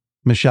bingo?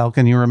 Michelle,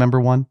 can you remember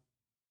one?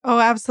 Oh,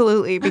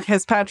 absolutely.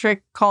 Because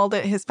Patrick called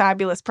it his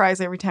fabulous prize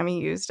every time he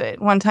used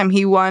it. One time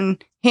he won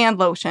hand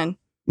lotion.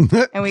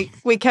 And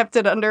we kept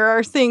it under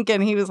our sink.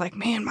 And he was like,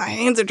 man, my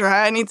hands are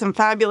dry. I need some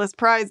fabulous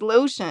prize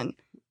lotion.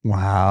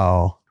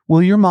 Wow.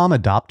 Will your mom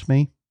adopt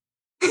me?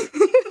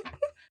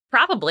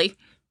 Probably.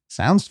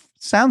 Sounds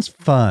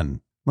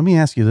fun. Let me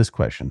ask you this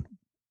question.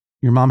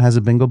 Your mom has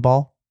a bingo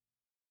ball?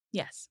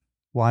 Yes.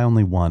 Why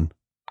only one?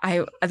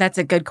 That's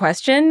a good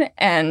question.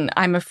 And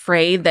I'm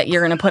afraid that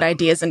you're going to put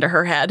ideas into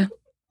her head.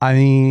 I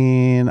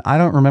mean, I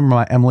don't remember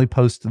my Emily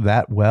post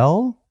that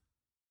well,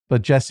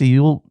 but Jesse,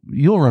 you'll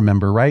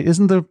remember, right?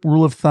 Isn't the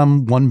rule of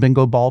thumb one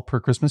bingo ball per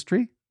Christmas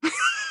tree?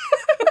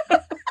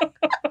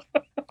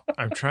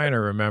 I'm trying to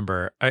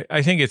remember.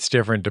 I think it's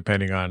different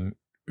depending on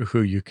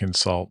who you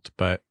consult,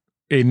 but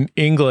in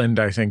England,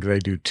 I think they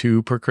do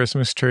 2 per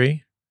Christmas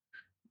tree,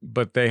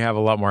 but they have a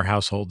lot more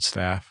household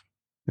staff.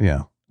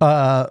 Yeah.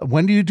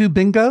 When do you do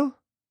bingo?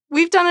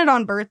 We've done it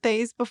on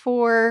birthdays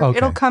before. Okay.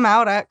 It'll come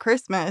out at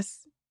Christmas.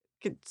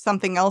 Get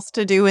something else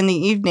to do in the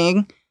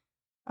evening.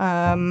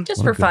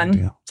 Just for fun,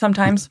 idea.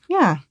 Sometimes.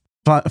 Yeah.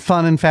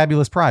 Fun and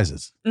fabulous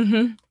prizes.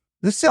 Mm-hmm.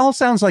 This all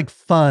sounds like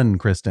fun,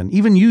 Kristen.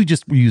 Even you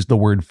just used the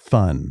word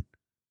fun.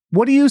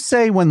 What do you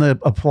say when the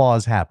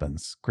applause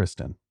happens,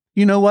 Kristen?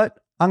 You know what?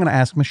 I'm going to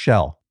ask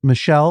Michelle.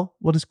 Michelle,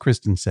 what does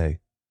Kristen say?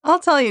 I'll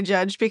tell you,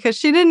 Judge, because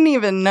she didn't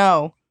even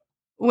know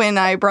when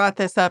I brought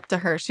this up to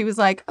her. She was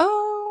like,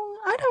 oh,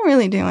 I don't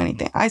really do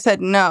anything. I said,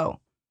 no,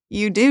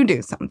 you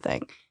do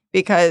something,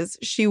 because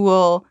she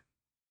will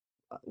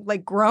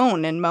like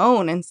groan and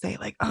moan and say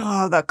like,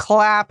 oh, the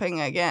clapping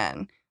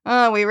again.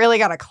 Oh, we really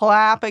got to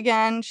clap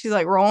again. She's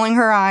like rolling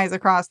her eyes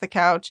across the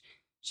couch.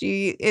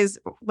 She is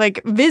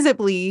like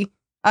visibly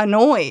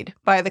annoyed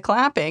by the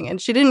clapping, and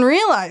she didn't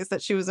realize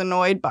that she was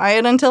annoyed by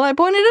it until I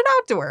pointed it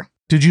out to her.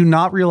 Did you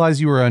not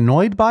realize you were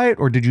annoyed by it,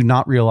 or did you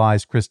not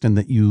realize, Kristen,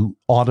 that you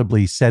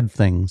audibly said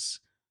things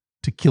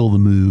to kill the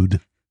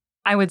mood?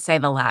 I would say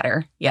the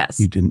latter. Yes.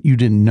 You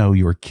didn't know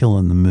you were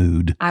killing the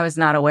mood. I was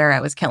not aware I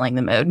was killing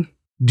the mood.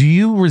 Do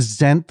you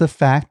resent the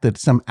fact that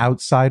some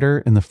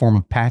outsider in the form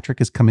of Patrick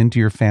has come into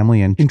your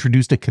family and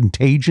introduced a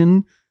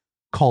contagion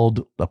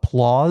called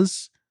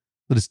applause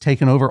that has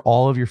taken over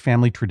all of your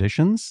family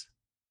traditions?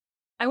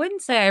 I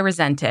wouldn't say I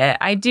resent it.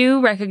 I do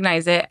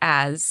recognize it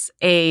as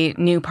a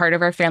new part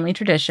of our family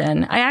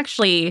tradition. I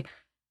actually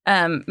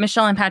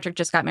Michelle and Patrick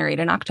just got married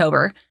in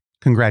October.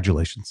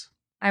 Congratulations.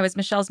 I was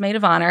Michelle's maid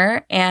of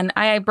honor, and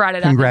I brought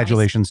it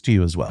Congratulations to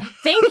you as well.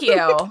 Thank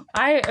you.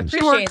 I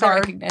appreciate the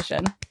hard.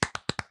 recognition.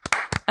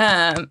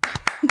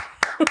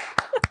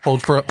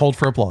 Hold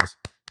for applause.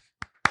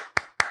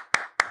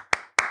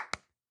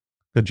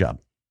 Good job.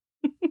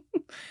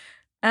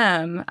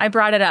 I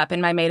brought it up in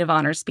my maid of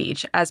honor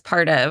speech as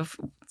part of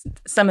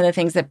some of the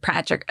things that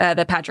Patrick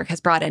has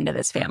brought into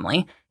this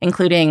family,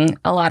 including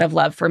a lot of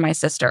love for my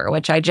sister,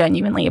 which I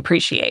genuinely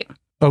appreciate.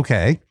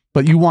 Okay,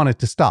 but you want it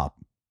to stop.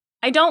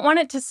 I don't want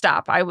it to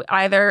stop. I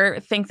either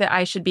think that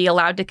I should be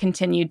allowed to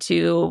continue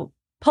to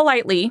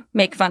politely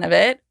make fun of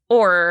it,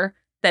 or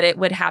that it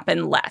would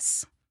happen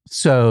less.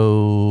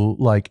 So,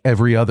 like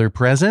every other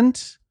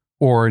present,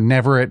 or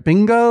never at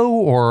bingo,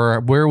 or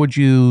where would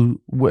you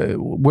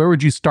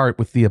start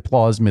with the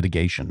applause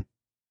mitigation?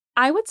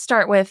 I would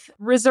start with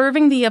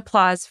reserving the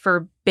applause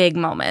for big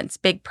moments,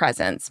 big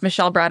presents.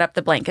 Michelle brought up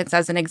the blankets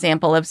as an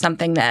example of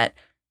something that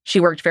she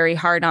worked very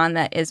hard on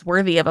that is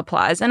worthy of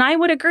applause, and I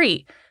would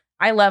agree.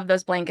 I love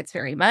those blankets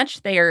very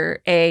much. They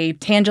are a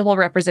tangible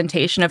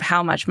representation of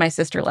how much my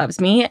sister loves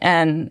me,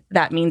 and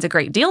that means a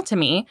great deal to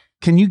me.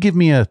 Can you give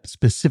me a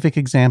specific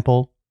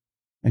example?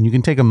 And you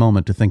can take a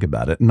moment to think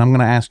about it, and I'm going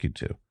to ask you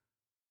to.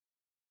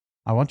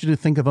 I want you to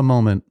think of a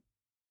moment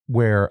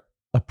where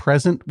a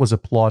present was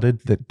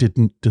applauded that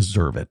didn't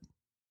deserve it.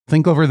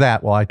 Think over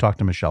that while I talk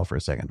to Michelle for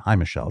a second. Hi,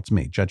 Michelle. It's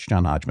me, Judge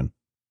John Hodgman.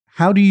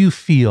 How do you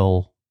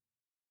feel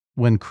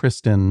when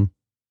Kristen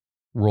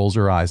rolls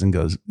her eyes and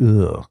goes,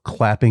 ugh,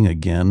 clapping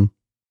again?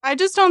 I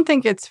just don't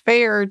think it's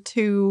fair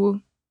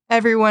to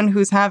everyone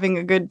who's having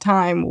a good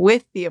time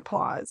with the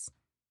applause.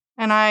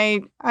 And I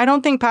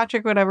don't think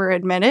Patrick would ever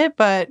admit it,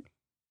 but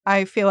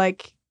I feel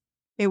like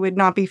it would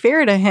not be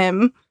fair to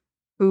him,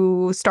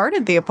 who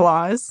started the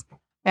applause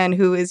and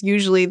who is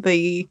usually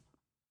the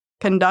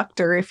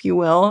conductor, if you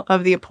will,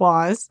 of the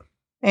applause.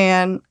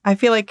 And I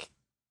feel like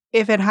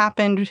if it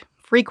happened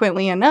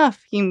frequently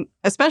enough,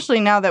 especially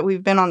now that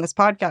we've been on this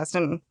podcast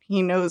and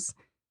he knows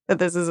that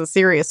this is a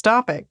serious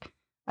topic,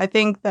 I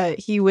think that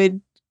he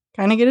would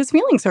kind of get his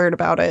feelings hurt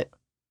about it.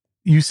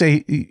 You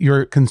say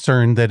you're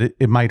concerned that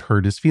it might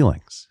hurt his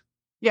feelings.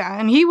 Yeah,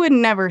 and he would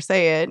never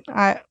say it.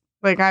 I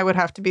would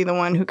have to be the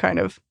one who kind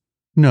of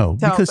no,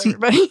 tells because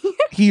everybody.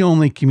 he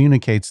only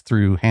communicates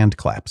through hand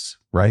claps,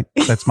 right?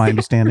 That's my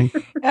understanding.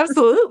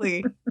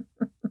 Absolutely.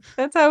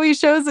 That's how he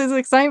shows his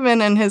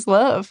excitement and his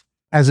love.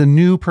 As a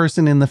new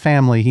person in the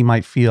family, he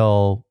might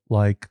feel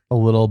like a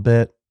little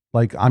bit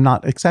like I'm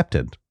not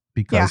accepted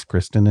because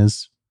Kristen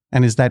is.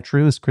 And is that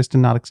true? Is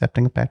Kristen not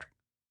accepting of Patrick?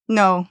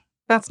 No,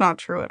 that's not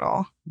true at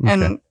all. Okay.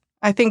 And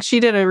I think she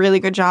did a really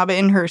good job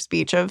in her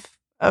speech of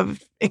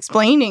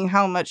explaining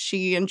how much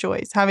she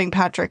enjoys having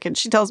Patrick. And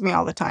she tells me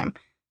all the time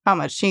how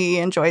much she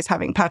enjoys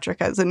having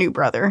Patrick as a new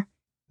brother.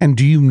 And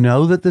do you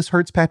know that this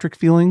hurts Patrick's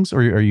feelings, or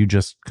are you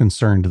just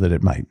concerned that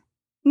it might?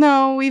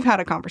 No, we've had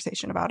a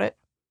conversation about it.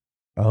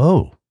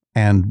 Oh,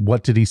 and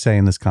what did he say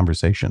in this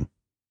conversation?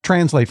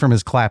 Translate from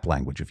his clap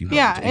language, if you will.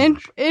 Yeah,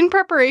 in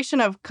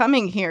preparation of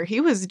coming here, he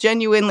was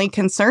genuinely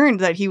concerned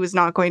that he was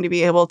not going to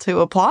be able to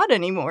applaud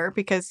anymore,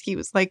 because he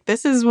was like,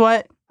 this is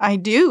what I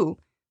do.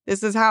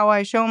 This is how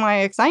I show my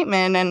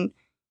excitement. And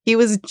he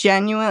was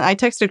genuine. I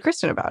texted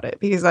Kristen about it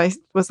because I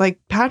was like,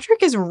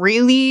 Patrick is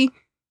really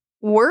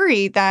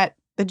worried that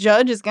the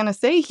judge is going to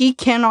say he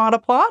cannot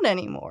applaud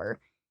anymore.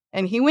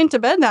 And he went to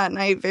bed that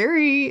night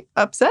very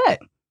upset.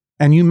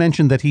 And you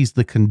mentioned that he's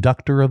the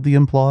conductor of the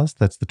applause.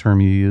 That's the term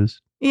you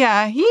use.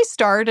 Yeah, he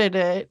started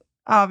it,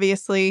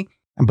 obviously.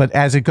 But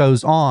as it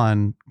goes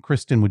on,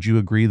 Kristen, would you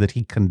agree that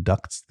he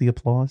conducts the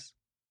applause?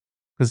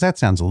 Because that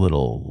sounds a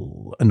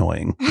little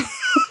annoying.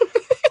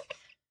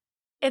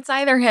 It's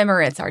either him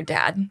or it's our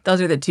dad. Those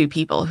are the two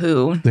people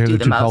who They're do the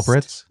the two most.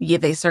 culprits? Yeah,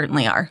 they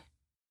certainly are.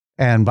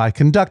 And by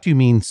conduct, you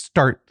mean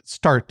start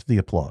the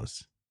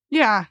applause.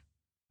 Yeah.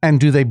 And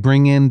do they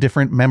bring in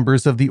different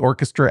members of the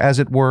orchestra, as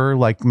it were,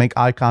 like make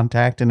eye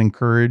contact and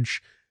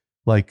encourage,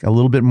 like a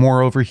little bit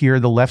more over here,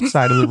 the left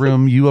side of the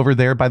room, you over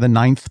there by the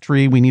 9th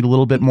tree, we need a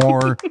little bit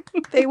more.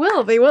 They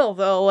will.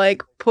 They'll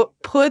like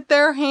put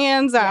their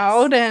hands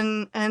out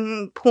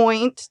and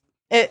point.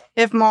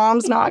 If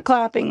mom's not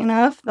clapping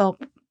enough, they'll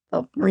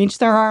reach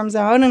their arms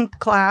out and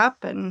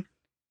clap. And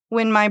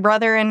when my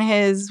brother and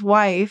his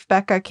wife,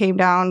 Becca, came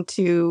down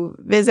to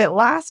visit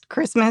last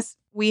Christmas,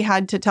 we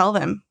had to tell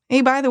them,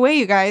 hey, by the way,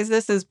 you guys,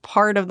 this is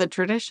part of the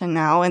tradition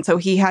now. And so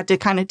he had to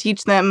kind of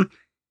teach them,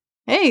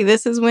 hey,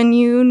 this is when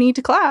you need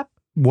to clap.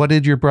 What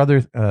did your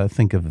brother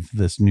think of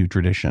this new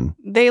tradition?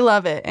 They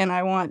love it. And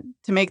I want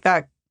to make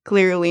that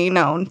clearly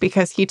known,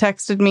 because he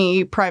texted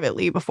me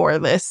privately before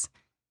this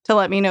to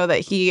let me know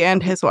that he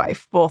and his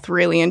wife both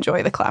really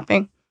enjoy the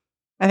clapping.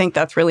 I think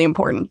that's really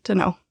important to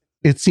know.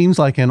 It seems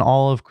like in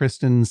all of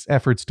Kristen's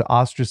efforts to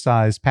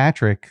ostracize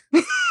Patrick,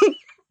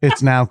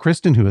 it's now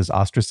Kristen who is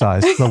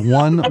ostracized, the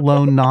one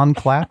lone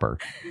non-clapper.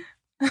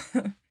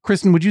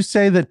 Kristen, would you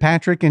say that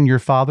Patrick and your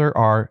father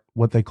are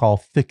what they call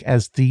thick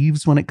as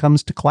thieves when it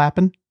comes to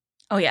clapping?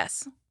 Oh,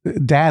 yes.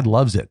 Dad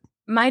loves it.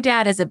 My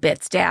dad is a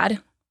bits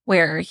dad.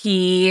 where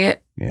he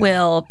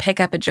will pick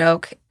up a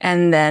joke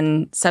and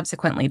then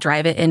subsequently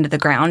drive it into the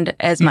ground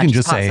as much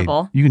as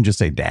possible. You can just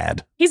say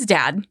dad. He's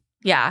dad.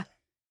 Yeah.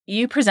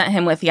 You present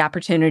him with the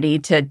opportunity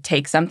to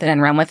take something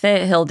and run with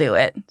it, he'll do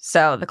it.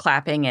 So the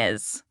clapping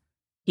is,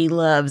 he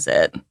loves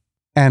it.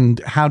 And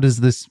how does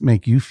this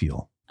make you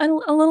feel? A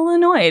little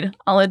annoyed,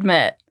 I'll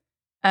admit.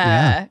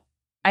 I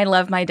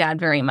love my dad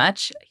very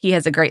much. He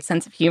has a great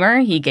sense of humor.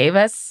 He gave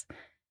us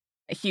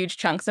huge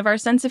chunks of our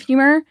sense of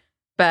humor.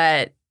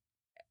 But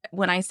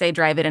when I say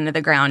drive it into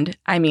the ground,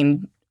 I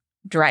mean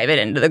drive it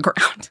into the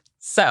ground.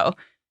 So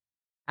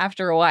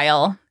after a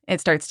while,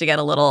 it starts to get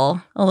a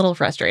little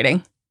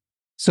frustrating.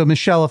 So,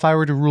 Michelle, if I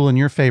were to rule in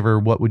your favor,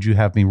 what would you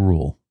have me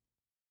rule?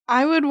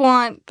 I would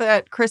want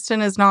that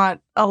Kristen is not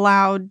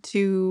allowed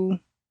to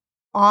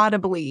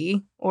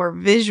audibly or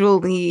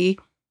visually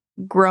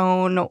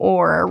groan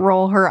or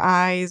roll her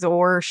eyes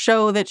or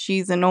show that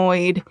she's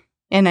annoyed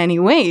in any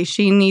way.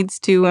 She needs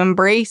to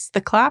embrace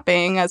the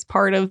clapping as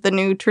part of the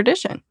new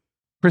tradition.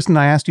 Kristen,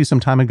 I asked you some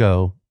time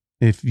ago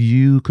if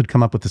you could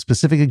come up with a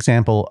specific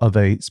example of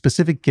a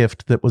specific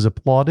gift that was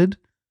applauded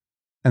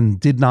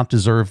and did not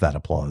deserve that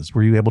applause.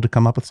 Were you able to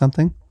come up with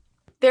something?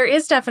 There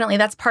is definitely.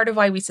 That's part of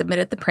why we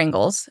submitted the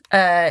Pringles,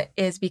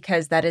 is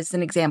because that is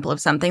an example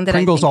of something that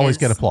Pringles I think always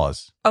get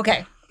applause.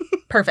 Okay,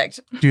 perfect.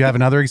 Do you have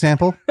another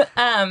example?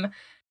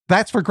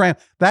 That's for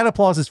that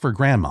applause is for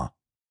grandma.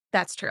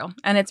 That's true.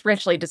 And it's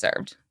richly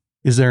deserved.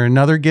 Is there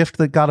another gift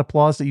that got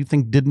applause that you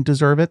think didn't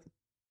deserve it?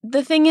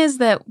 The thing is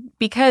that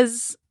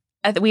because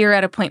we are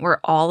at a point where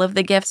all of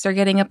the gifts are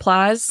getting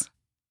applause,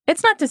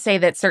 it's not to say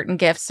that certain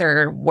gifts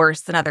are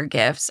worse than other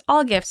gifts.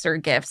 All gifts are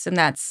gifts, and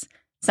that's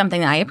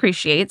something that I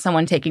appreciate.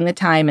 Someone taking the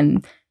time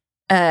and,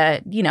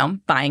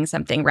 buying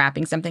something,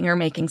 wrapping something, or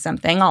making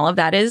something. All of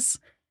that is,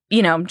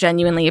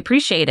 genuinely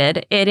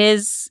appreciated. It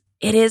is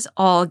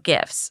all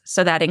gifts.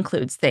 So that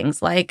includes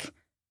things like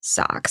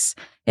socks.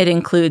 It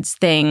includes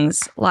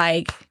things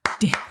like...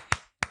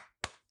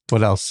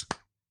 What else?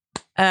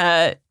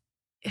 All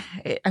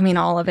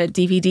of it.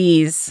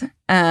 DVDs.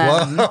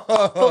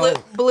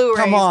 Blu-rays.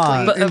 Come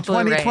on. In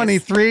Blu-rays.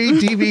 2023,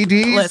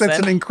 DVDs, that's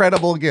an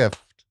incredible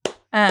gift.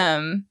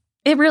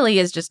 It really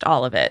is just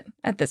all of it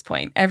at this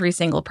point. Every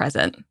single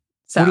present.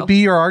 So would it be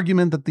your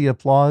argument that the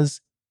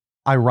applause,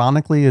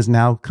 ironically, has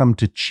now come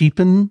to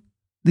cheapen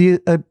the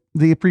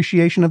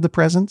appreciation of the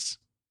presents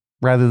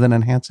rather than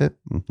enhance it?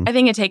 Mm-hmm. I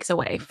think it takes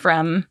away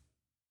from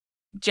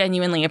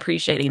genuinely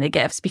appreciating the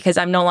gifts because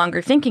I'm no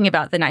longer thinking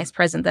about the nice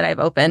present that I've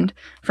opened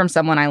from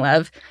someone I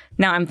love.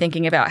 Now I'm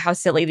thinking about how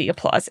silly the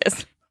applause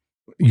is.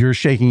 You're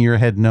shaking your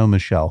head no,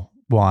 Michelle.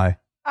 Why?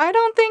 I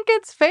don't think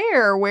it's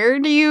fair. Where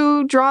do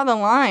you draw the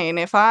line?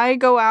 If I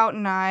go out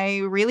and I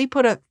really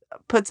put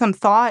some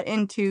thought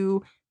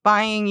into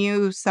buying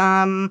you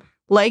some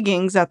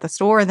leggings at the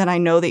store that I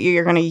know that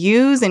you're going to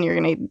use and you're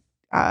going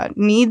to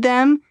need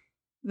them,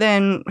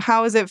 then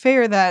how is it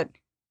fair that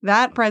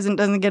present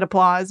doesn't get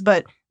applause,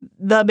 but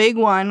the big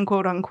one,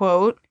 quote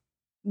unquote,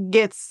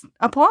 gets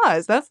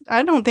applause?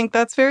 I don't think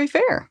that's very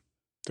fair.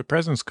 The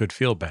presents could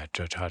feel bad,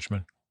 Judge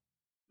Hodgman.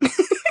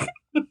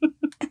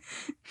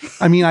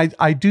 I mean,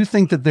 I do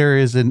think that there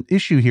is an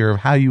issue here of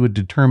how you would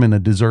determine a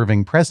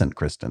deserving present,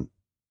 Kristen.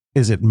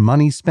 Is it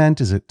money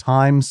spent? Is it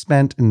time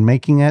spent in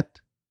making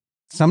it?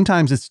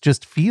 Sometimes it's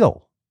just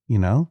feel,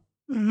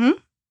 Mm-hmm.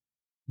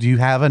 Do you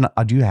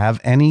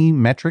have any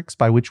metrics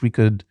by which we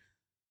could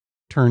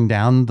turn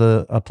down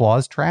the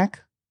applause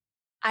track?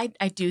 I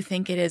do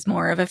think it is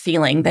more of a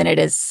feeling than it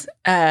is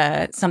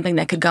something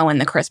that could go in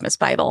the Christmas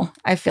Bible.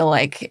 I feel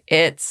like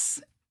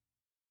it's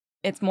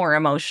more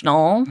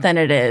emotional than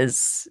it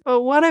is.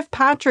 But what if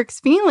Patrick's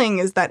feeling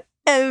is that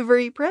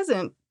every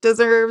present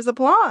deserves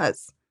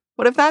applause?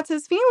 What if that's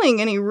his feeling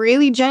and he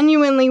really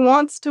genuinely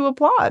wants to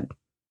applaud?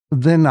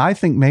 Then I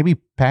think maybe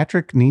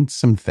Patrick needs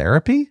some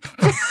therapy.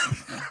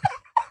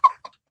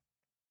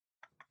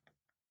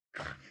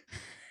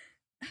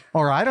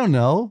 Or I don't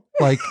know,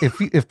 like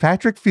if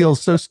Patrick feels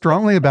so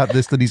strongly about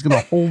this that he's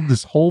going to hold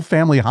this whole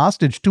family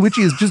hostage, to which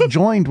he has just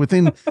joined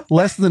within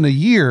less than a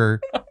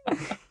year,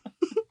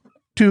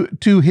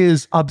 to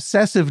his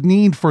obsessive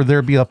need for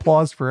there be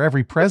applause for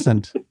every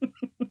present.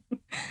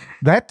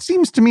 That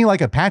seems to me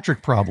like a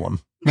Patrick problem,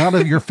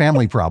 not your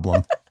family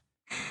problem.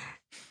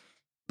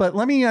 But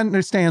let me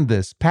understand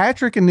this.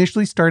 Patrick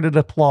initially started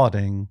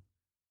applauding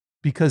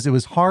because it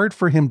was hard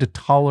for him to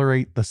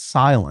tolerate the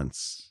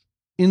silence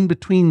in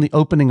between the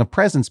opening of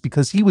presents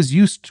because he was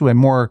used to a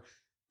more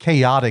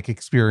chaotic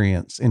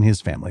experience in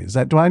his family.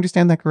 Do I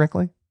understand that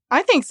correctly?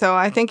 I think so.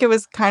 I think it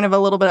was kind of a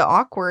little bit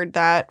awkward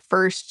that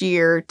first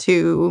year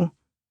to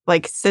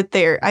sit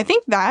there. I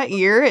think that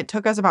year it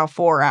took us about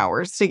 4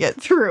 hours to get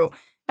through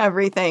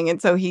everything.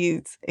 And so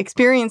he's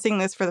experiencing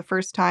this for the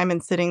first time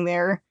and sitting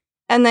there.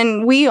 And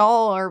then we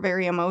all are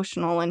very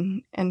emotional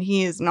and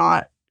he is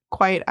not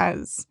quite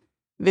as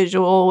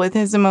visual with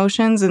his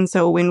emotions. And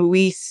so when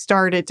we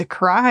started to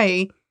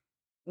cry,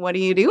 what do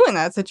you do in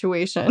that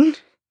situation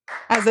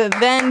as a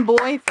then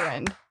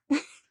boyfriend?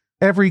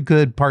 Every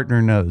good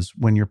partner knows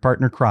when your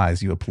partner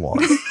cries, you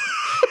applaud.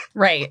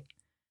 Right.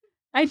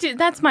 I do.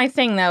 That's my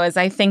thing, though, is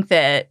I think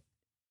that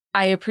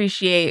I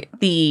appreciate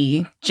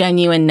the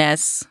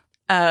genuineness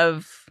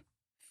of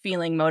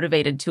feeling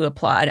motivated to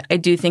applaud. I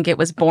do think it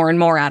was born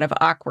more out of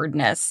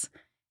awkwardness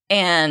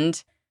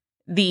and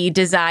the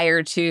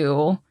desire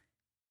to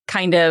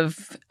kind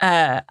of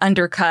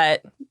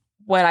undercut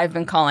what I've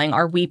been calling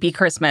our weepy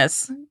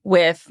Christmas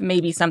with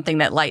maybe something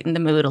that lightened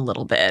the mood a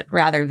little bit,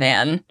 rather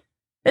than,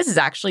 this is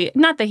actually,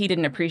 not that he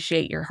didn't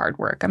appreciate your hard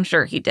work. I'm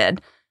sure he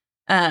did.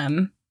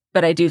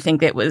 But I do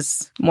think it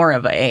was more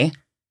of an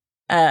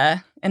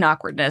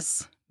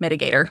awkwardness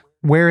mitigator.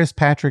 Where is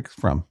Patrick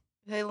from?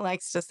 He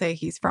likes to say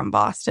he's from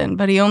Boston,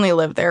 but he only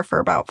lived there for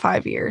about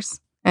 5 years.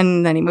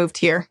 And then he moved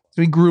here.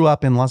 So he grew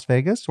up in Las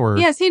Vegas, or?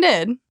 Yes, he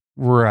did.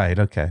 Right.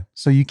 Okay.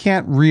 So you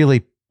can't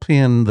really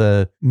pin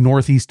the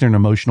Northeastern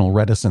emotional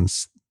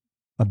reticence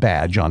a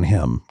badge on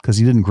him because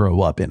he didn't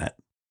grow up in it,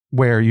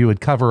 where you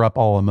would cover up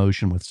all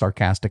emotion with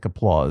sarcastic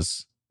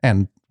applause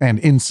and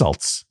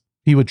insults.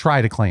 He would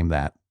try to claim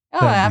that.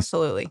 Oh,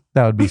 absolutely.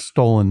 That would be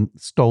stolen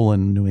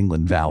New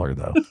England valor,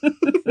 though.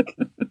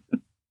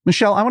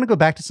 Michelle, I want to go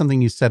back to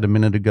something you said a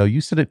minute ago.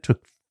 You said it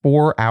took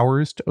 4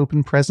 hours to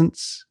open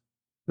presents.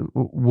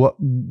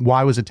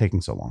 Why was it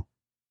taking so long?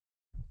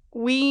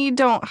 We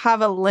don't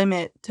have a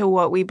limit to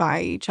what we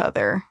buy each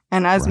other.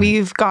 And as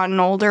we've gotten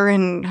older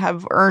and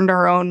have earned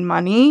our own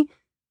money,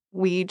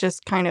 we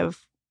just kind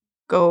of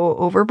go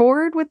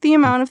overboard with the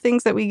amount of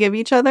things that we give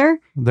each other.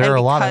 There are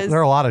a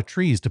lot of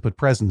trees to put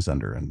presents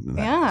under.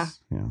 Yeah.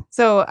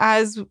 So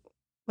as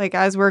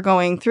we're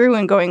going through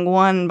and going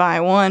one by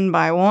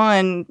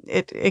one,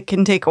 it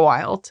can take a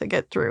while to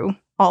get through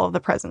all of the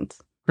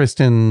presents.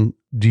 Kristen,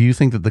 do you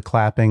think that the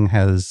clapping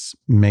has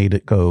made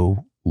it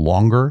go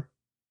longer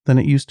than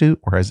it used to,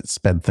 or has it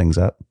sped things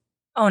up?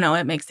 Oh, no,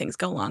 it makes things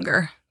go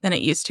longer than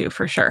it used to,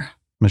 for sure.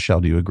 Michelle,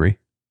 do you agree?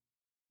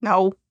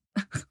 No.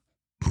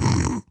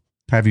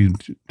 Have you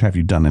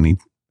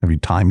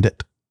timed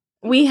it?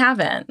 We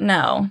haven't,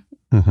 no.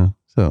 Uh-huh.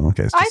 So,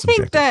 okay. I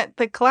think that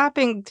the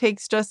clapping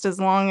takes just as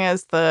long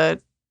as the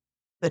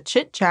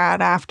chit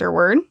chat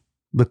afterward.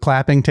 The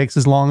clapping takes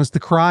as long as the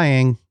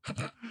crying.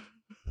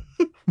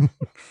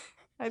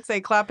 I'd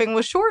say clapping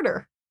was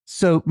shorter.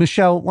 So,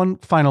 Michelle, one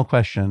final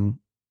question.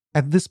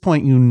 At this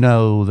point, you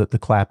know that the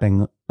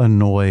clapping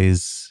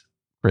annoys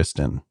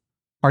Kristen.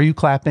 Are you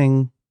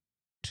clapping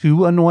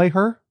to annoy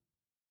her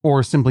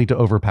or simply to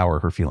overpower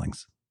her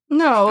feelings?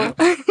 No,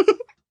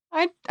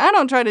 I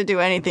don't try to do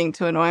anything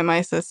to annoy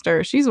my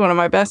sister. She's one of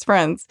my best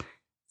friends.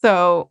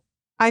 So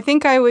I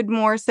think I would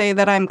more say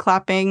that I'm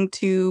clapping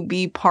to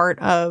be part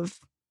of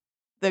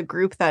the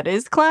group that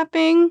is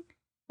clapping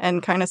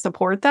and kind of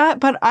support that.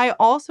 But I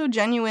also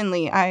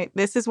genuinely,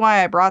 this is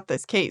why I brought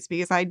this case,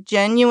 because I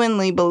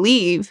genuinely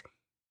believe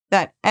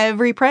that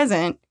every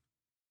present,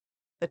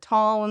 the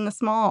tall and the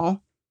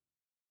small,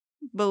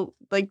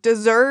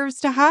 deserves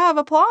to have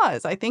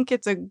applause. I think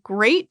it's a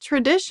great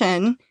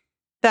tradition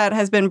that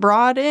has been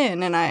brought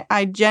in, and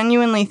I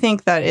genuinely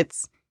think that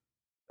it's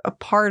a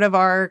part of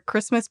our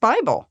Christmas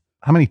Bible.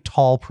 How many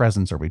tall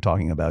presents are we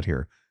talking about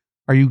here?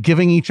 Are you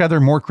giving each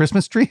other more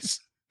Christmas trees?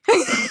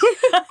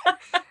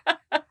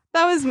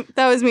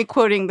 That was me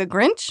quoting The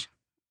Grinch.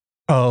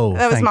 Oh,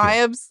 that was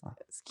my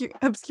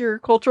obscure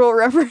cultural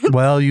reference.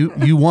 Well,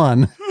 you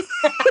won.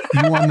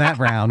 You won that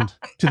round.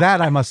 To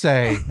that, I must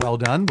say, well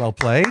done, well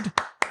played.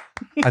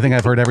 I think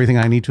I've heard everything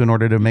I need to in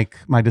order to make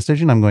my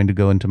decision. I'm going to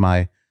go into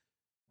my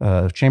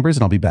chambers,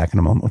 and I'll be back in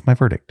a moment with my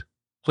verdict.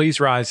 Please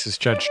rise as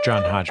Judge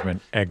John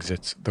Hodgman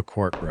exits the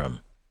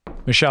courtroom.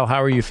 Michelle,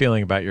 how are you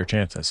feeling about your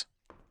chances?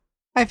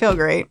 I feel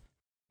great.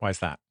 Why is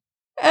that?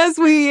 As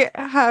we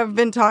have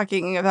been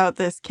talking about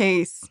this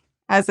case,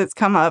 as it's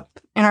come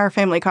up in our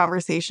family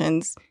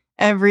conversations,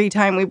 every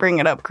time we bring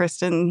it up,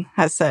 Kristen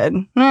has said,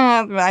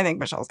 I think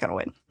Michelle's going to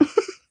win.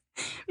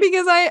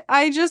 Because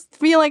I just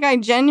feel like I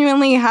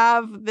genuinely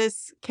have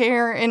this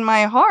care in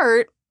my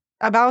heart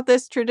about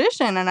this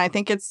tradition. And I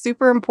think it's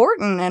super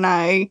important. And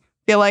I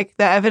feel like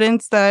the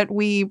evidence that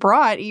we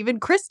brought, even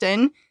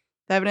Kristen,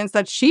 the evidence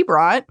that she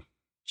brought,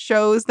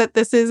 shows that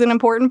this is an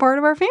important part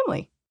of our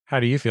family.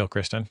 How do you feel,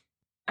 Kristen?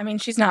 I mean,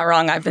 she's not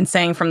wrong. I've been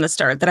saying from the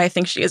start that I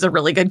think she is a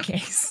really good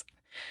case.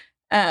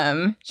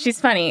 She's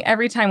funny.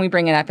 Every time we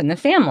bring it up in the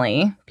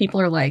family, people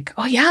are like,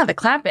 oh, yeah, the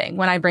clapping.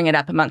 When I bring it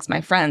up amongst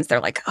my friends,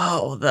 they're like,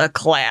 oh, the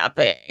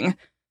clapping.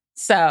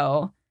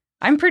 So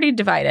I'm pretty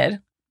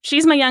divided.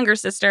 She's my younger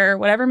sister.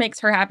 Whatever makes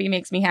her happy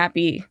makes me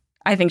happy.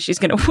 I think she's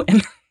going to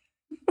win.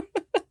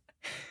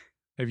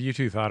 Have you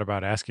two thought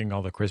about asking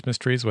all the Christmas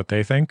trees what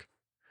they think?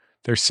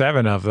 There's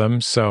 7 of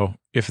them, so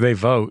if they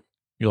vote,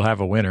 you'll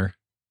have a winner.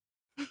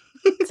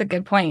 That's a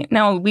good point.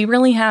 No, we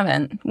really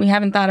haven't. We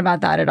haven't thought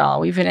about that at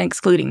all. We've been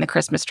excluding the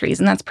Christmas trees,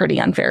 and that's pretty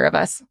unfair of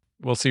us.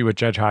 We'll see what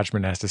Judge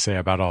Hodgman has to say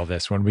about all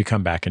this when we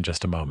come back in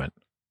just a moment.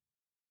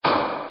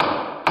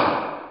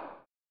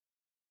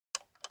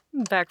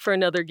 Back for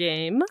another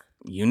game.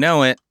 You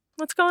know it.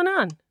 What's going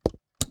on?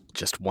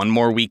 Just one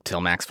more week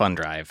till Max Fun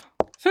Drive.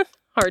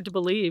 Hard to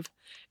believe.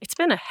 It's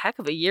been a heck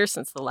of a year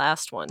since the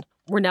last one.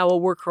 We're now a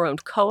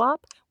worker-owned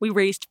co-op. We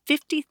raised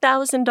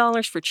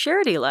 $50,000 for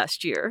charity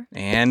last year.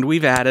 And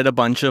we've added a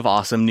bunch of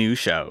awesome new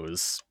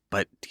shows.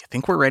 But do you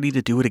think we're ready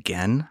to do it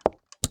again?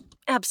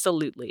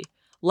 Absolutely.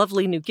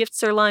 Lovely new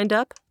gifts are lined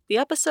up. The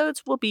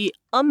episodes will be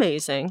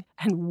amazing.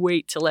 And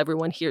wait till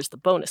everyone hears the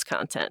bonus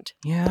content.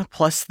 Yeah,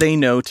 plus they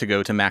know to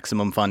go to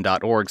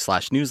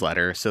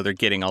MaximumFun.org/newsletter, so they're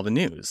getting all the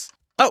news.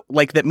 Oh,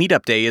 like that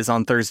Meetup Day is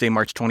on Thursday,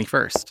 March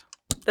 21st.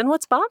 Then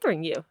what's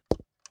bothering you?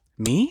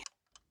 Me?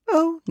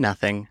 Oh,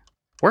 nothing.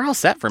 We're all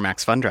set for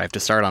Max Fun Drive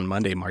to start on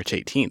Monday, March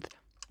 18th.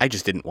 I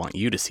just didn't want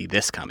you to see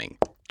this coming.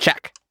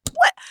 Check.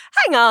 What?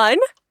 Hang on.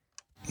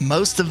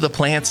 Most of the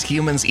plants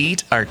humans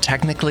eat are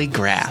technically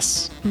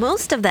grass.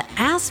 Most of the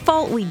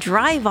asphalt we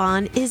drive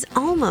on is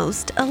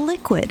almost a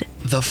liquid.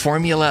 The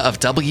formula of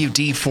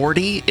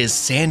WD-40 is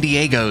San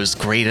Diego's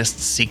greatest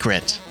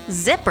secret.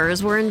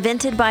 Zippers were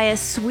invented by a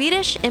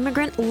Swedish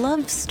immigrant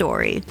love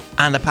story.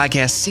 On the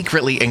podcast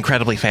Secretly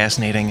Incredibly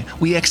Fascinating,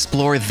 we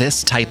explore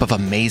this type of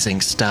amazing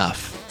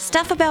stuff.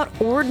 Stuff about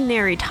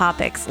ordinary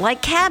topics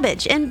like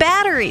cabbage and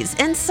batteries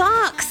and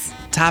socks.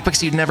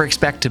 Topics you'd never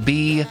expect to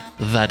be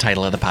the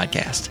title of the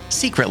podcast.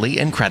 Secretly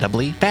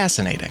Incredibly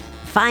Fascinating.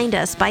 Find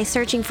us by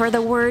searching for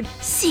the word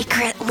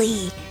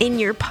secretly in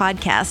your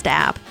podcast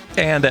app.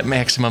 And at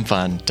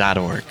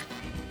MaximumFun.org.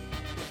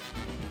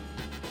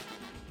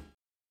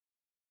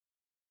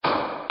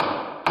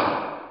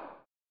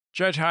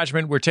 Judge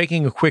Hodgman, we're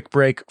taking a quick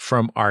break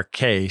from our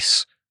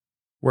case.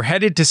 We're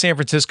headed to San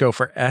Francisco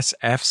for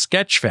SF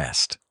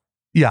Sketchfest.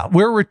 Yeah,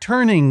 we're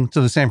returning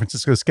to the San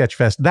Francisco Sketch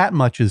Fest. That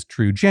much is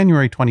true.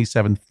 January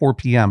 27th, 4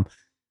 p.m.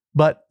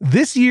 But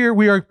this year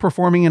we are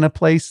performing in a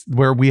place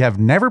where we have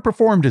never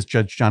performed as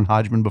Judge John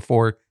Hodgman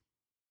before,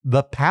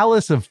 the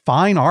Palace of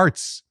Fine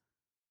Arts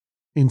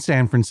in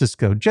San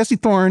Francisco. Jesse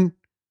Thorne,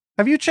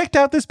 have you checked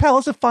out this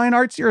Palace of Fine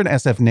Arts? You're an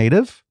SF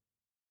native.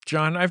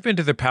 John, I've been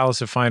to the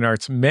Palace of Fine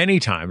Arts many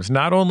times,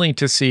 not only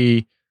to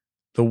see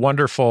the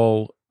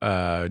wonderful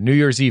New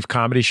Year's Eve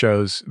comedy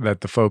shows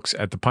that the folks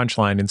at the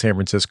Punchline in San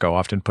Francisco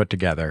often put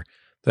together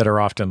that are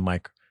often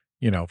like,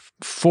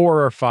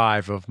 4 or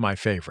 5 of my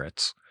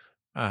favorites.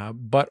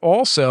 But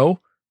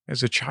also,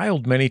 as a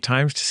child, many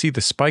times to see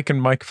the Spike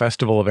and Mike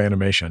Festival of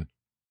Animation.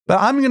 But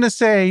I'm going to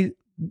say,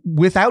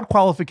 without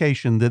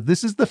qualification, that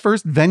this is the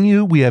first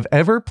venue we have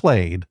ever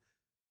played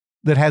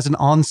that has an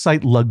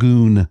on-site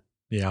lagoon.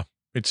 Yeah,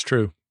 it's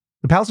true.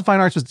 The Palace of Fine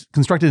Arts was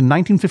constructed in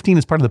 1915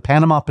 as part of the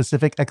Panama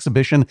Pacific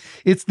Exhibition.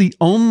 It's the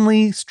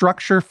only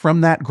structure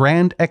from that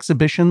grand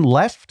exhibition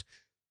left.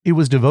 It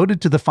was devoted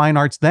to the fine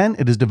arts then.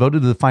 It is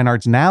devoted to the fine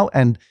arts now.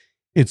 And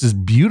it's this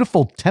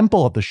beautiful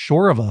temple at the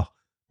shore of a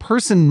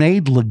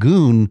person-made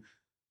lagoon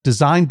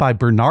designed by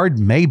Bernard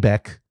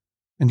Maybeck.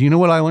 And do you know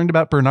what I learned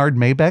about Bernard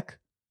Maybeck?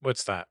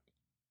 What's that?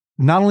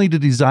 Not only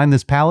did he design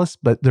this palace,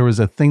 but there was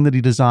a thing that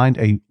he designed,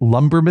 a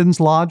lumberman's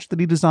lodge that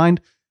he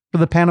designed for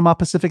the Panama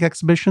Pacific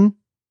Exhibition.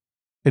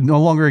 It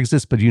no longer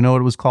exists, but do you know what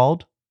it was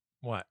called?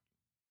 What?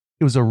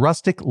 It was a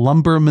rustic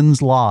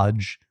lumberman's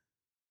lodge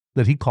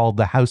that he called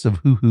the House of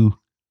Hoo-Hoo.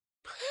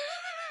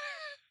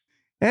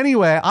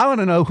 Anyway, I want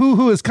to know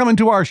who is coming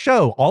to our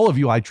show. All of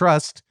you, I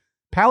trust.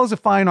 Palace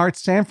of Fine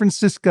Arts, San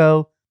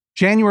Francisco,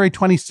 January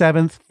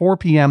 27th, 4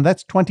 p.m.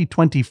 That's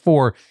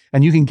 2024.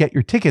 And you can get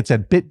your tickets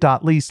at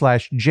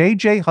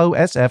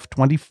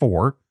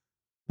bit.ly/JJHOSF24.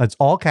 That's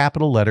all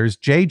capital letters,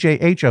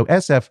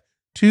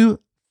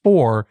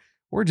 JJHOSF24.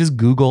 Or just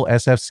Google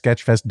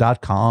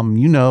sfsketchfest.com.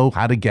 You know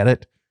how to get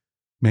it.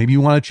 Maybe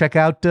you want to check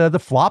out the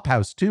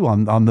Flophouse too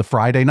on the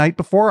Friday night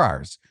before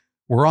ours.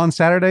 We're on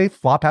Saturday.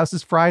 Flophouse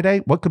is Friday.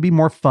 What could be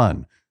more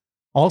fun?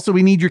 Also,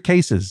 we need your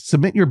cases.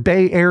 Submit your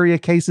Bay Area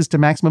cases to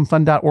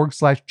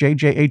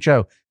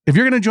MaximumFun.org/JJHO. If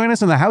you're going to join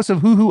us in the House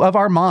of Hoo-Hoo of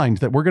our mind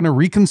that we're going to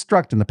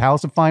reconstruct in the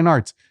Palace of Fine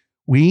Arts,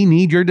 we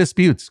need your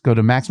disputes. Go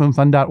to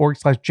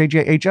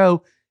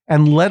MaximumFun.org/JJHO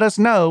and let us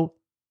know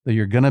that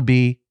you're going to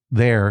be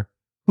there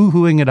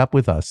hoo-hooing it up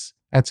with us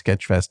at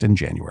Sketchfest in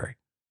January.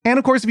 And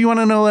of course, if you want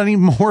to know any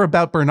more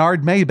about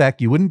Bernard Maybeck,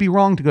 you wouldn't be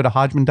wrong to go to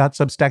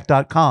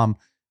hodgman.substack.com.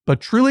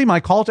 But truly, my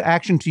call to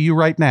action to you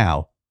right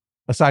now,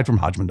 aside from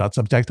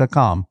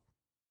hodgman.substack.com,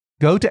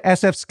 go to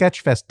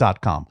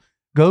sfsketchfest.com.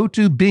 Go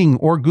to Bing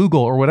or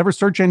Google or whatever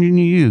search engine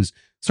you use.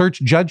 Search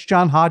Judge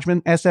John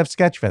Hodgman SF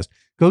Sketchfest.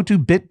 Go to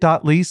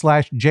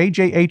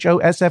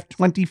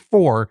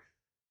bit.ly/JJHOSF24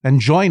 and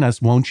join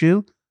us, won't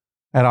you,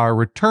 at our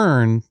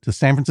return to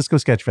San Francisco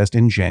Sketchfest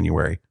in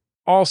January.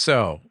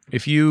 Also,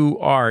 if you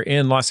are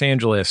in Los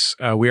Angeles,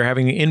 we are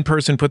having an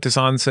in-person Put This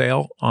On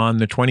sale on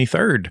the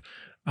 23rd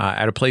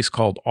at a place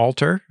called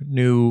Alter,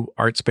 new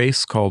art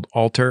space called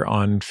Alter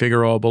on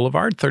Figueroa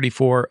Boulevard,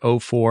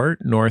 3404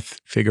 North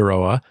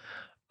Figueroa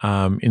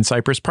in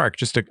Cypress Park,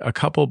 just a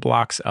couple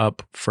blocks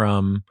up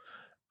from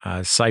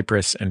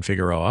Cypress and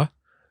Figueroa,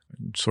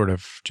 sort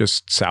of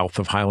just south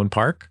of Highland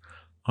Park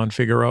on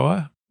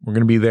Figueroa. We're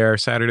going to be there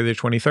Saturday the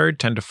 23rd,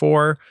 10 to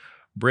 4.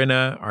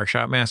 Brinna, our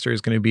shopmaster,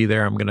 is going to be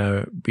there. I'm going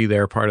to be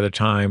there part of the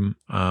time.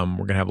 We're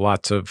going to have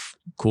lots of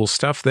cool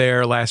stuff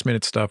there, last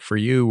minute stuff for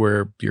you,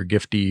 where your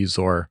gifties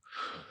or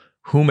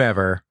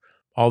whomever.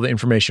 All the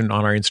information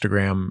on our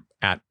Instagram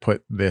at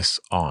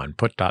put.this.on.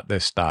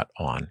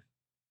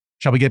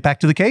 Shall we get back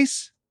to the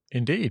case?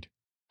 Indeed.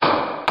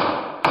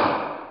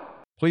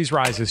 Please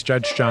rise as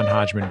Judge John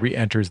Hodgman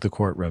re-enters the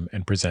courtroom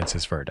and presents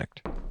his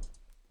verdict.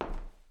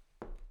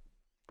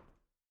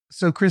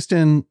 So,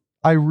 Kristen,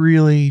 I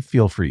really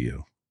feel for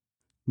you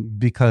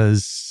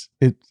because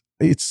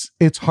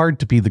it's hard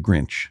to be the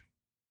Grinch.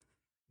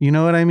 You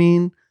know what I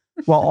mean?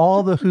 While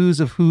all the who's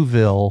of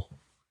Whoville,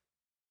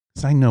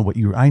 I know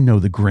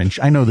the Grinch.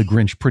 I know the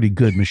Grinch pretty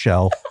good,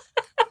 Michelle.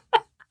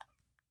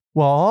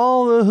 While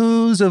all the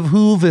who's of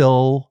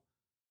Whoville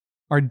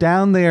are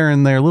down there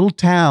in their little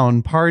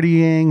town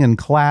partying and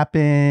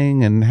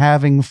clapping and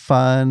having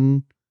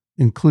fun,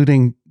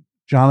 including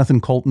Jonathan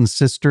Colton's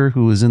sister,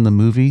 who was in the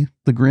movie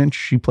The Grinch.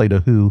 She played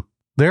a Who.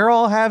 They're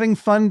all having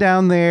fun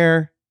down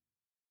there.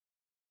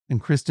 And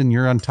Kristen,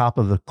 you're on top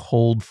of the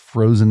cold,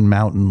 frozen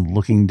mountain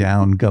looking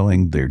down,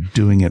 going, they're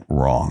doing it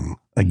wrong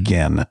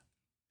again.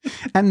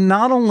 And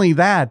not only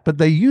that, but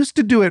they used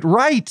to do it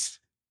right.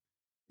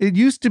 It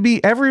used to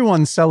be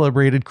everyone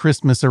celebrated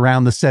Christmas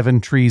around the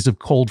 7 trees of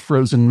cold,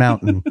 frozen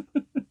mountain.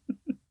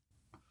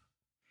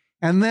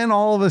 And then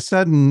all of a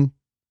sudden,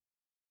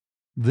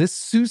 this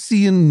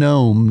Seussian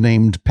gnome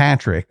named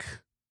Patrick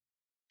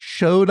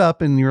showed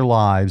up in your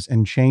lives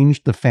and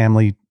changed the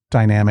family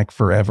dynamic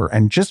forever.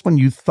 And just when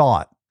you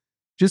thought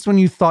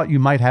you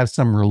might have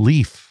some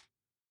relief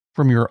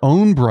from your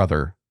own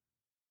brother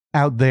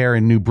out there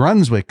in New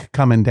Brunswick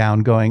coming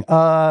down going,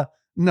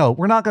 no,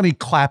 we're not going to be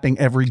clapping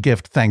every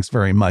gift. Thanks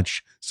very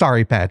much.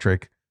 Sorry,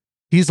 Patrick.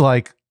 He's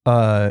like,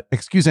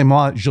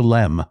 excusez-moi, je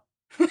l'aime.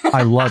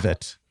 I love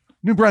it.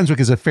 New Brunswick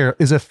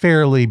is a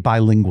fairly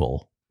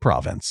bilingual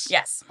province.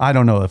 Yes. I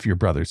don't know if your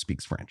brother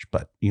speaks French,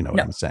 but you know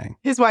what I'm saying.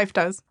 His wife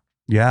does.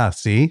 Yeah,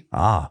 see?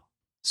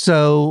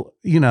 So,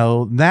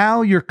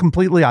 now you're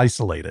completely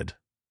isolated.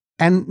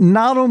 And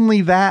not only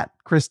that,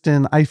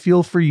 Kristen, I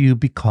feel for you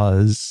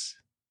because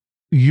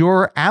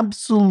you're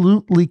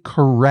absolutely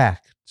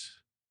correct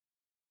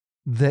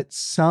that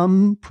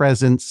some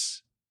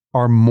presents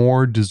are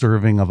more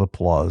deserving of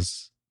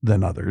applause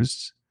than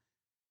others.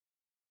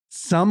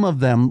 Some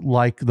of them,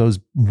 like those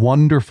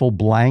wonderful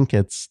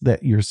blankets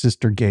that your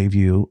sister gave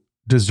you,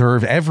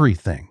 deserve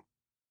everything.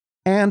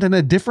 And in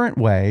a different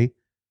way,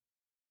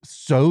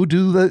 so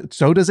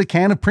does a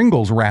can of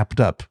Pringles wrapped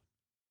up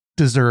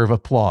deserve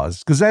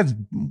applause, because that's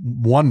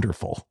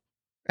wonderful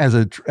as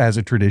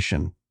a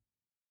tradition.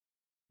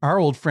 Our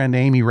old friend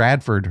Amy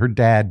Radford, her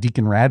dad,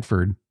 Deacon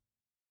Radford,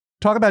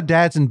 talk about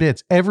dads and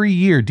bits. Every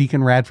year,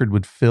 Deacon Radford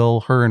would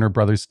fill her and her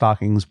brother's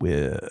stockings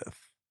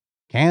with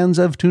cans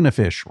of tuna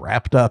fish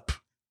wrapped up,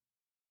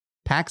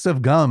 packs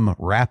of gum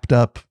wrapped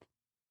up,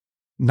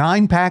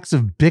 9 packs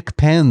of Bic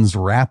pens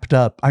wrapped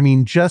up. I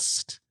mean,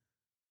 just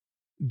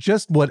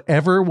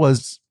whatever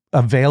was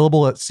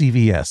available at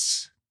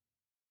CVS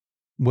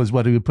was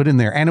what he would put in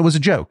there. And it was a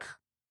joke,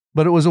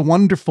 but it was a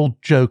wonderful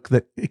joke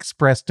that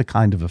expressed a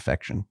kind of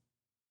affection.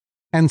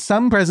 And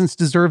some presents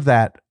deserve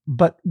that.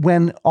 But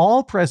when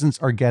all presents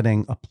are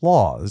getting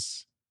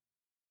applause,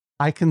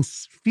 I can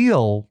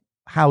feel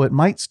how it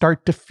might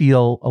start to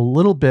feel a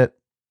little bit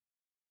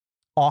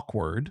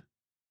awkward.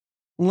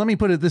 Let me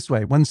put it this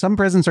way. When some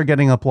presents are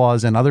getting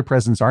applause and other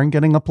presents aren't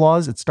getting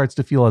applause, it starts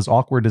to feel as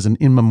awkward as an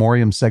in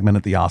memoriam segment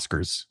at the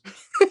Oscars.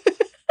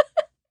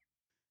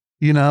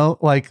 If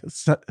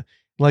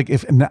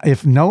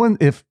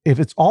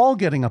it's all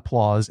getting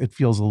applause, it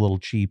feels a little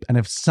cheap. And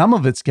if some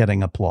of it's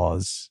getting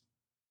applause,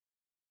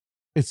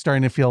 it's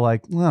starting to feel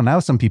like, well, now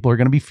some people are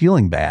going to be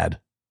feeling bad.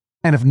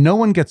 And if no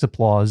one gets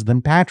applause,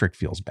 then Patrick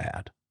feels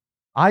bad.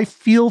 I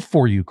feel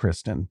for you,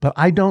 Kristen, but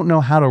I don't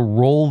know how to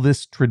roll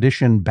this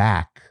tradition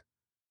back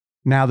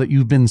now that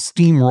you've been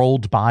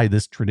steamrolled by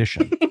this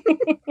tradition.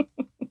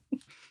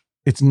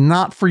 It's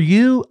not for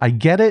you. I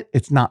get it.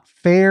 It's not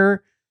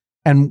fair.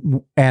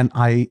 And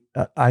I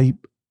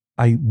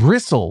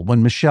bristle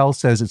when Michelle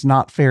says it's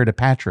not fair to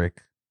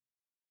Patrick.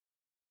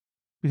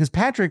 Because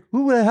Patrick,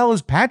 who the hell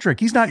is Patrick?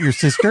 He's not your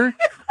sister.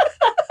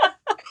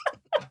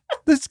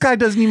 This guy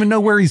doesn't even know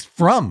where he's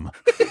from.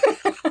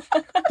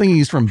 I think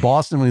he's from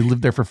Boston when he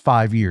lived there for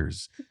 5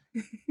 years.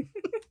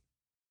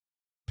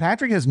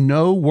 Patrick has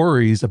no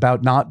worries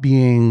about not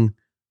being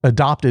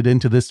adopted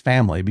into this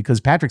family because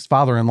Patrick's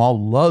father-in-law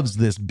loves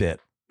this bit.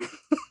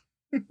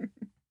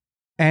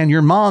 And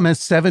your mom has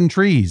 7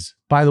 trees.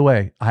 By the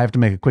way, I have to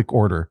make a quick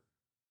order.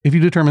 If you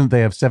determine that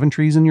they have 7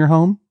 trees in your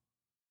home,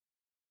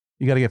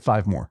 you got to get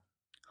 5 more.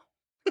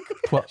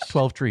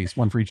 12 trees,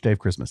 1 for each day of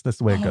Christmas. That's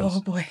the way it goes.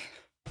 Oh, boy.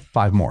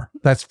 5 more.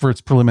 That's for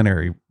its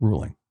preliminary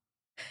ruling.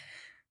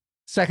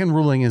 Second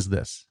ruling is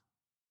this.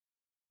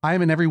 I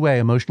am in every way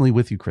emotionally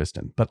with you,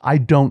 Kristen, but I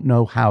don't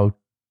know how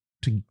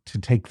to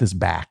take this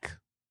back.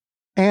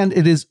 And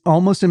it is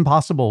almost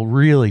impossible,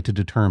 really, to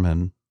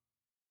determine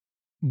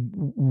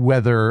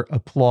whether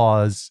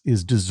applause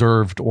is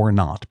deserved or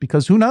not,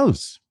 because who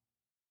knows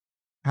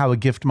how a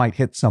gift might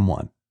hit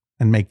someone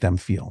and make them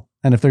feel.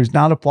 And if there's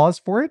not applause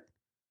for it,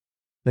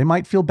 they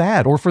might feel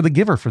bad, or for the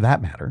giver for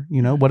that matter.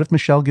 What if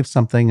Michelle gives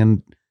something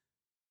and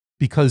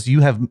because you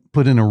have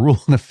put in a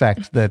rule in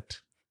effect that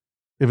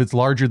if it's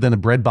larger than a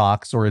bread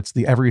box or it's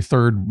the every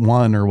third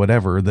one or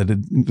whatever,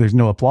 there's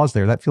no applause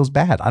there. That feels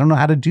bad. I don't know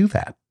how to do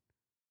that.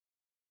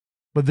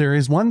 But there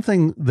is one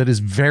thing that is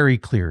very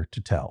clear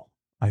to tell,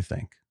 I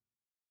think.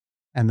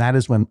 And that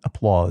is when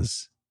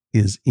applause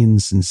is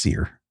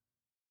insincere.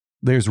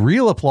 There's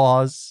real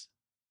applause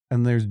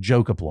and there's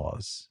joke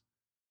applause.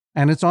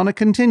 And it's on a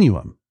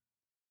continuum.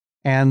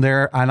 And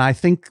I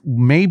think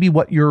maybe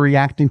what you're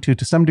reacting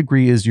to some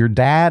degree is your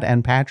dad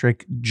and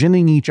Patrick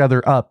ginning each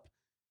other up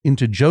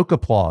into joke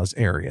applause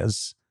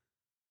areas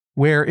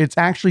where it's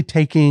actually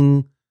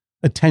taking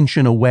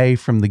attention away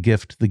from the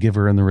gift, the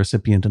giver, and the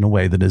recipient in a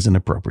way that is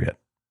inappropriate.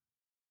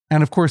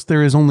 And of course,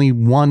 there is only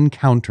one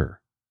counter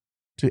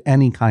to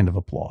any kind of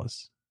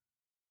applause,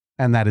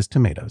 and that is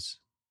tomatoes.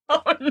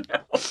 Oh,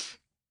 no.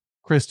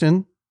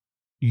 Kristen,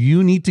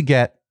 you need to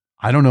get,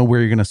 I don't know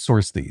where you're going to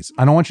source these.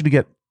 I don't want you to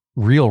get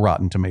real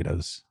rotten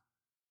tomatoes.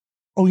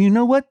 Oh, you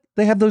know what?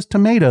 They have those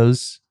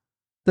tomatoes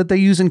that they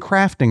use in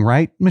crafting,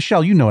 right?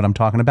 Michelle, you know what I'm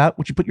talking about.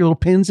 Would you put your little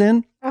pins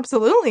in?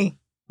 Absolutely.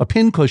 A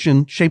pin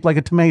cushion shaped like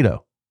a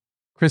tomato.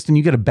 Kristen,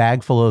 you get a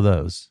bag full of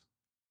those.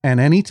 And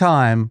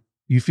anytime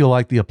you feel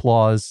like the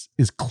applause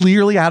is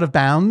clearly out of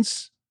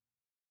bounds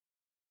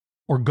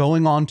or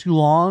going on too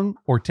long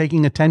or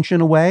taking attention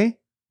away,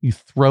 you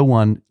throw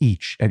one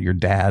each at your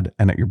dad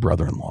and at your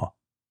brother-in-law.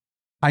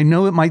 I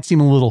know it might seem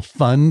a little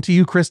fun to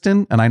you,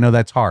 Kristen, and I know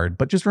that's hard,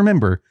 but just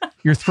remember,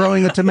 you're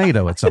throwing a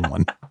tomato at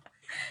someone.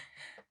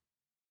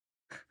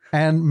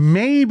 And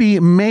maybe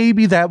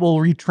that will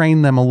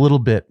retrain them a little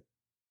bit.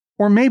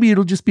 Or maybe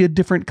it'll just be a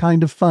different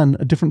kind of fun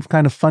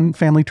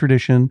family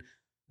tradition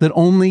that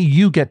only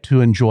you get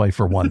to enjoy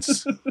for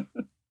once.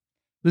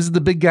 This is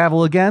the big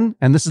gavel again,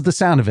 and this is the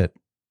sound of it.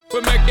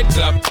 We'll make it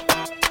clap.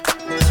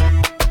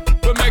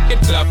 We'll make it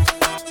clap.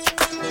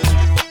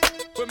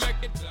 We'll make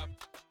it clap.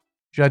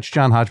 Judge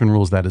John Hodgman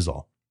rules, that is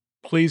all.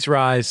 Please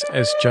rise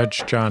as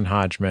Judge John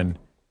Hodgman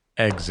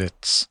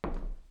exits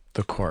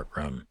the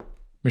courtroom.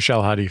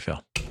 Michelle, how do you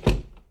feel?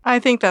 I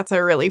think that's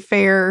a really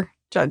fair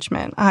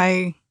judgment.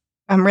 I'm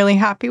really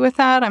happy with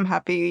that. I'm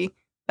happy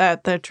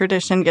that the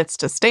tradition gets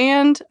to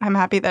stand. I'm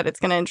happy that it's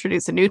going to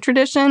introduce a new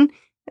tradition. And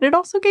it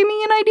also gave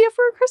me an idea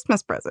for a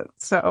Christmas present.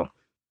 So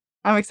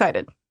I'm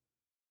excited.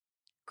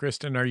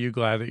 Kristen, are you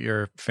glad that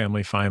your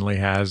family finally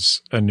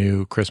has a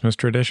new Christmas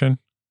tradition?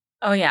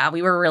 Oh yeah,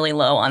 we were really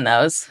low on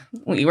those.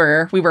 We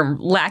were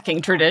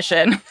lacking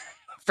tradition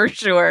for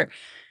sure.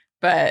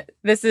 But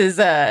this is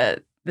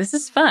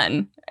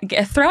fun.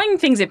 Throwing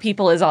things at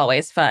people is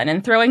always fun,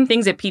 and throwing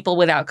things at people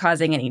without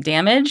causing any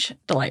damage,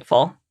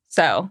 delightful.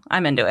 So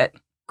I'm into it.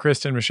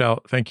 Kristen, Michelle,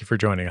 thank you for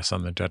joining us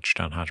on the Judge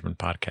John Hodgman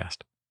podcast.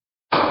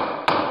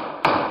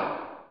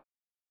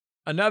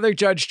 Another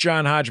Judge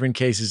John Hodgman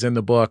case is in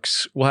the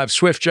books. We'll have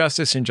swift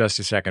justice in just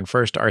a second.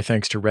 First, our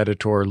thanks to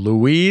Redditor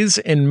Louise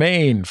in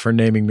Maine for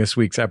naming this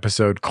week's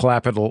episode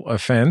Clapital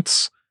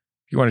Offense.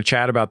 If you want to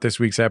chat about this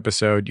week's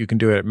episode, you can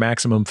do it at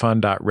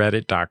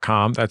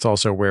MaximumFun.reddit.com. That's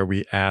also where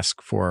we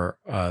ask for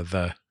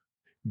the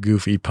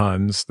goofy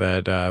puns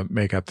that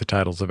make up the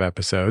titles of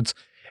episodes.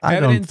 I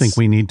don't think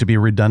we need to be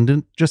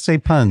redundant. Just say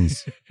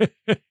puns.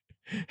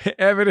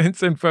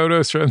 Evidence and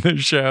photos from the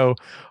show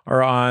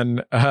are on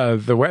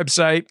the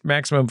website,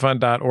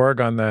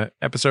 MaximumFun.org, on the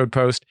episode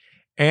post,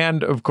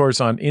 and, of course,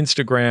 on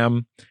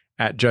Instagram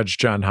at Judge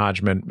John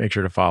Hodgman. Make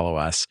sure to follow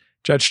us.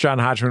 Judge John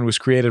Hodgman was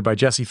created by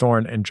Jesse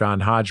Thorne and John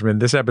Hodgman.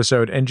 This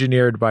episode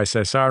engineered by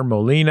Cesar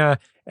Molina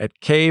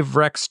at Cave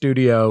Rec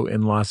Studio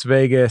in Las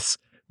Vegas.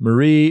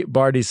 Marie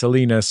Bardi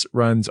Salinas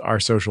runs our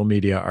social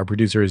media. Our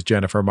producer is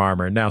Jennifer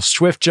Marmer. Now,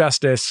 swift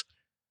justice,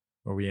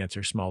 where we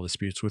answer small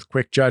disputes with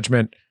quick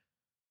judgment.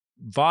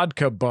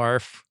 Vodka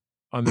Barf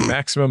on the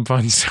Maximum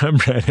Fun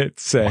subreddit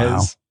says,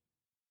 wow.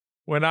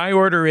 When I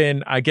order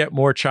in, I get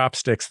more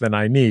chopsticks than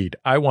I need.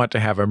 I want to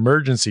have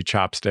emergency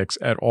chopsticks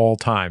at all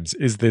times.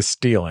 Is this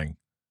stealing?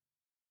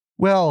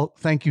 Well,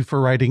 thank you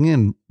for writing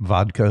in,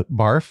 Vodka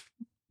Barf.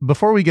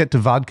 Before we get to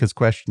Vodka's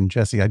question,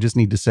 Jesse, I just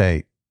need to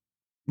say,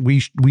 we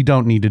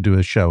don't need to do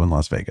a show in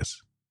Las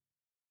Vegas.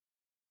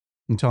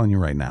 I'm telling you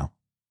right now.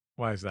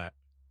 Why is that?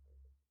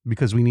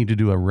 Because we need to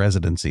do a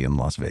residency in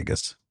Las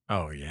Vegas.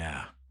 Oh,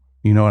 yeah.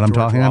 You know what I'm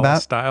George talking Wallace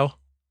about? Style?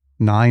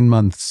 9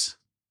 months.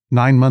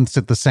 9 months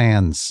at the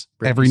Sands.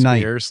 Britney every night.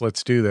 Spears,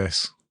 let's do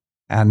this.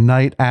 And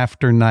night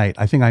after night.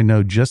 I think I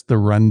know just the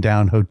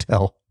rundown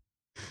hotel.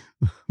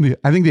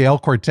 I think the El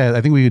Cortez.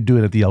 I think we could do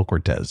it at the El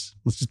Cortez.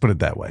 Let's just put it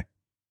that way.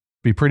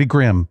 Be pretty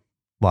grim.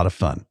 A lot of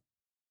fun.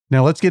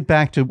 Now let's get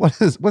back to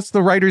what's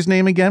the writer's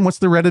name again? What's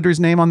the Redditor's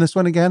name on this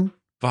one again?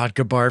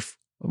 Vodka Barf.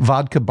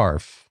 Vodka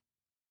Barf.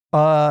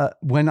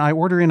 When I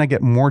order in, I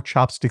get more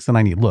chopsticks than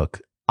I need. Look,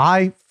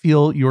 I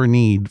feel your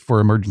need for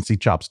emergency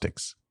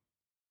chopsticks.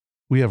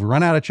 We have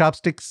run out of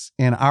chopsticks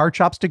in our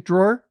chopstick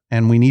drawer,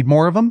 and we need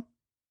more of them.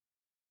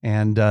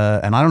 And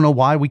I don't know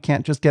why we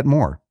can't just get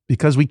more,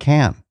 because we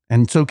can.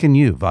 And so can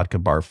you, Vodka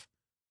Barf.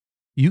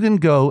 You can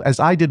go, as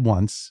I did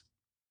once,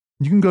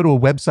 you can go to a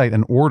website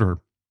and order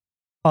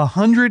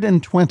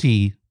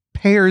 120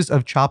 pairs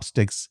of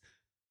chopsticks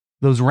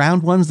Those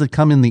round ones that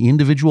come in the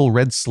individual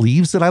red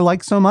sleeves that I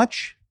like so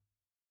much.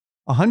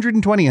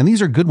 120, and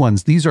these are good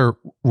ones. These are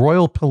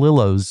Royal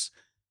Palillos,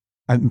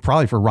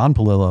 probably for Ron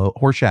Palillo,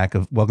 Horshack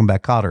of Welcome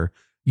Back Kotter.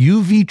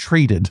 UV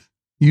treated,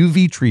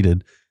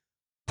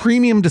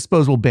 premium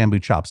disposable bamboo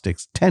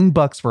chopsticks,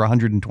 $10 for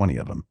 120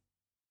 of them.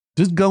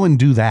 Just go and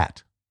do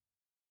that.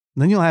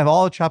 And then you'll have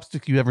all the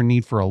chopsticks you ever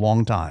need for a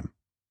long time.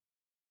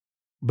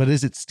 But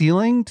is it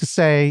stealing to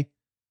say,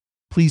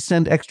 please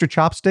send extra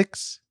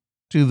chopsticks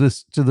to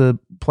the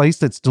place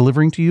that's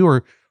delivering to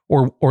you,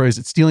 or is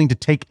it stealing to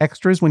take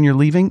extras when you're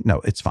leaving?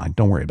 No, it's fine.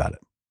 Don't worry about it.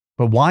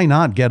 But why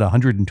not get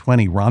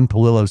 120 Ron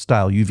Palillo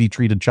style UV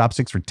treated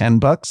chopsticks for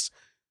 $10,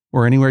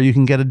 or anywhere you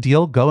can get a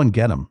deal? Go and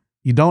get them.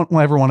 You don't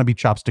ever want to be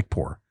chopstick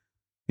poor.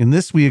 In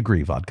this, we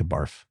agree, Vodka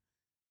Barf.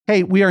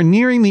 Hey, we are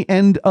nearing the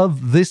end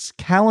of this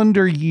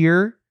calendar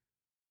year,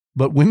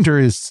 but winter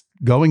is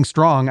going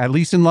strong, at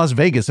least in Las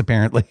Vegas,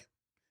 apparently.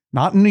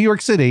 Not in New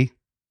York City,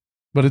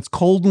 but it's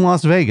cold in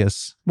Las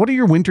Vegas. What are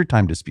your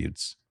wintertime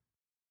disputes?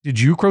 Did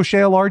you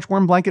crochet a large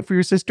warm blanket for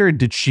your sister? And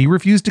did she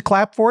refuse to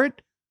clap for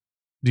it?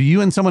 Do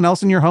you and someone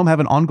else in your home have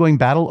an ongoing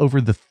battle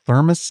over the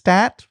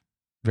thermostat?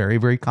 Very,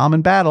 very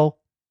common battle.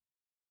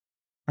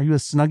 Are you a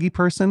snuggy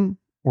person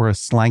or a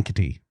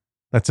slankety?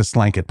 That's a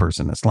slanket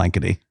person, a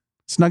slankety.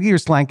 Snuggy or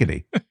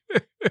slankety?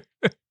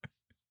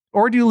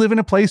 Or do you live in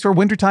a place where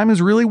wintertime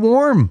is really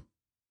warm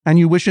and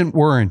you wish it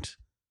weren't?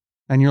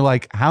 And you're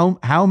like,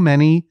 how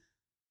many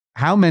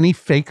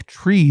fake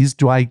trees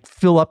do I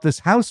fill up this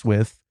house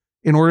with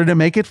in order to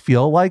make it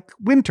feel like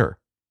winter?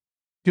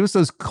 Give us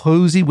those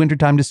cozy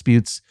wintertime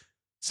disputes.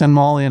 Send them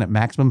all in at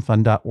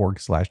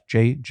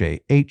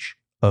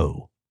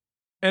MaximumFun.org/JJHO.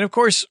 And of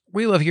course,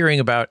 we love hearing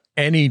about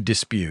any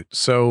dispute.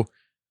 So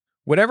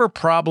whatever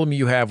problem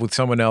you have with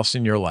someone else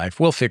in your life,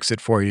 we'll fix it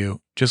for you.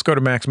 Just go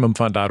to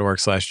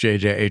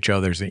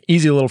MaximumFun.org/JJHO. There's an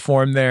easy little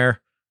form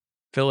there.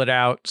 Fill it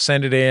out,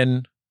 send it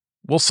in.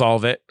 We'll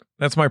solve it.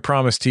 That's my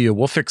promise to you.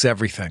 We'll fix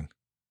everything.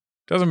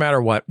 Doesn't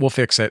matter what, we'll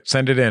fix it.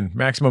 Send it in.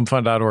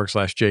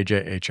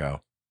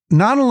 MaximumFun.org/JJHO.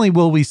 Not only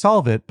will we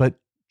solve it, but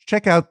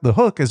check out the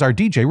hook as our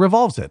DJ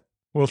revolves it.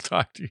 We'll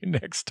talk to you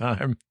next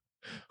time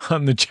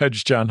on the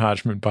Judge John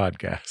Hodgman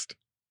podcast.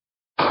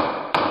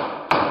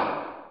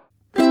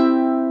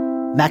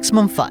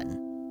 Maximum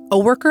Fun, a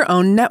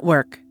worker-owned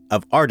network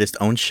of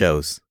artist-owned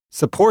shows.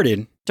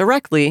 Supported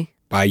directly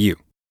by you.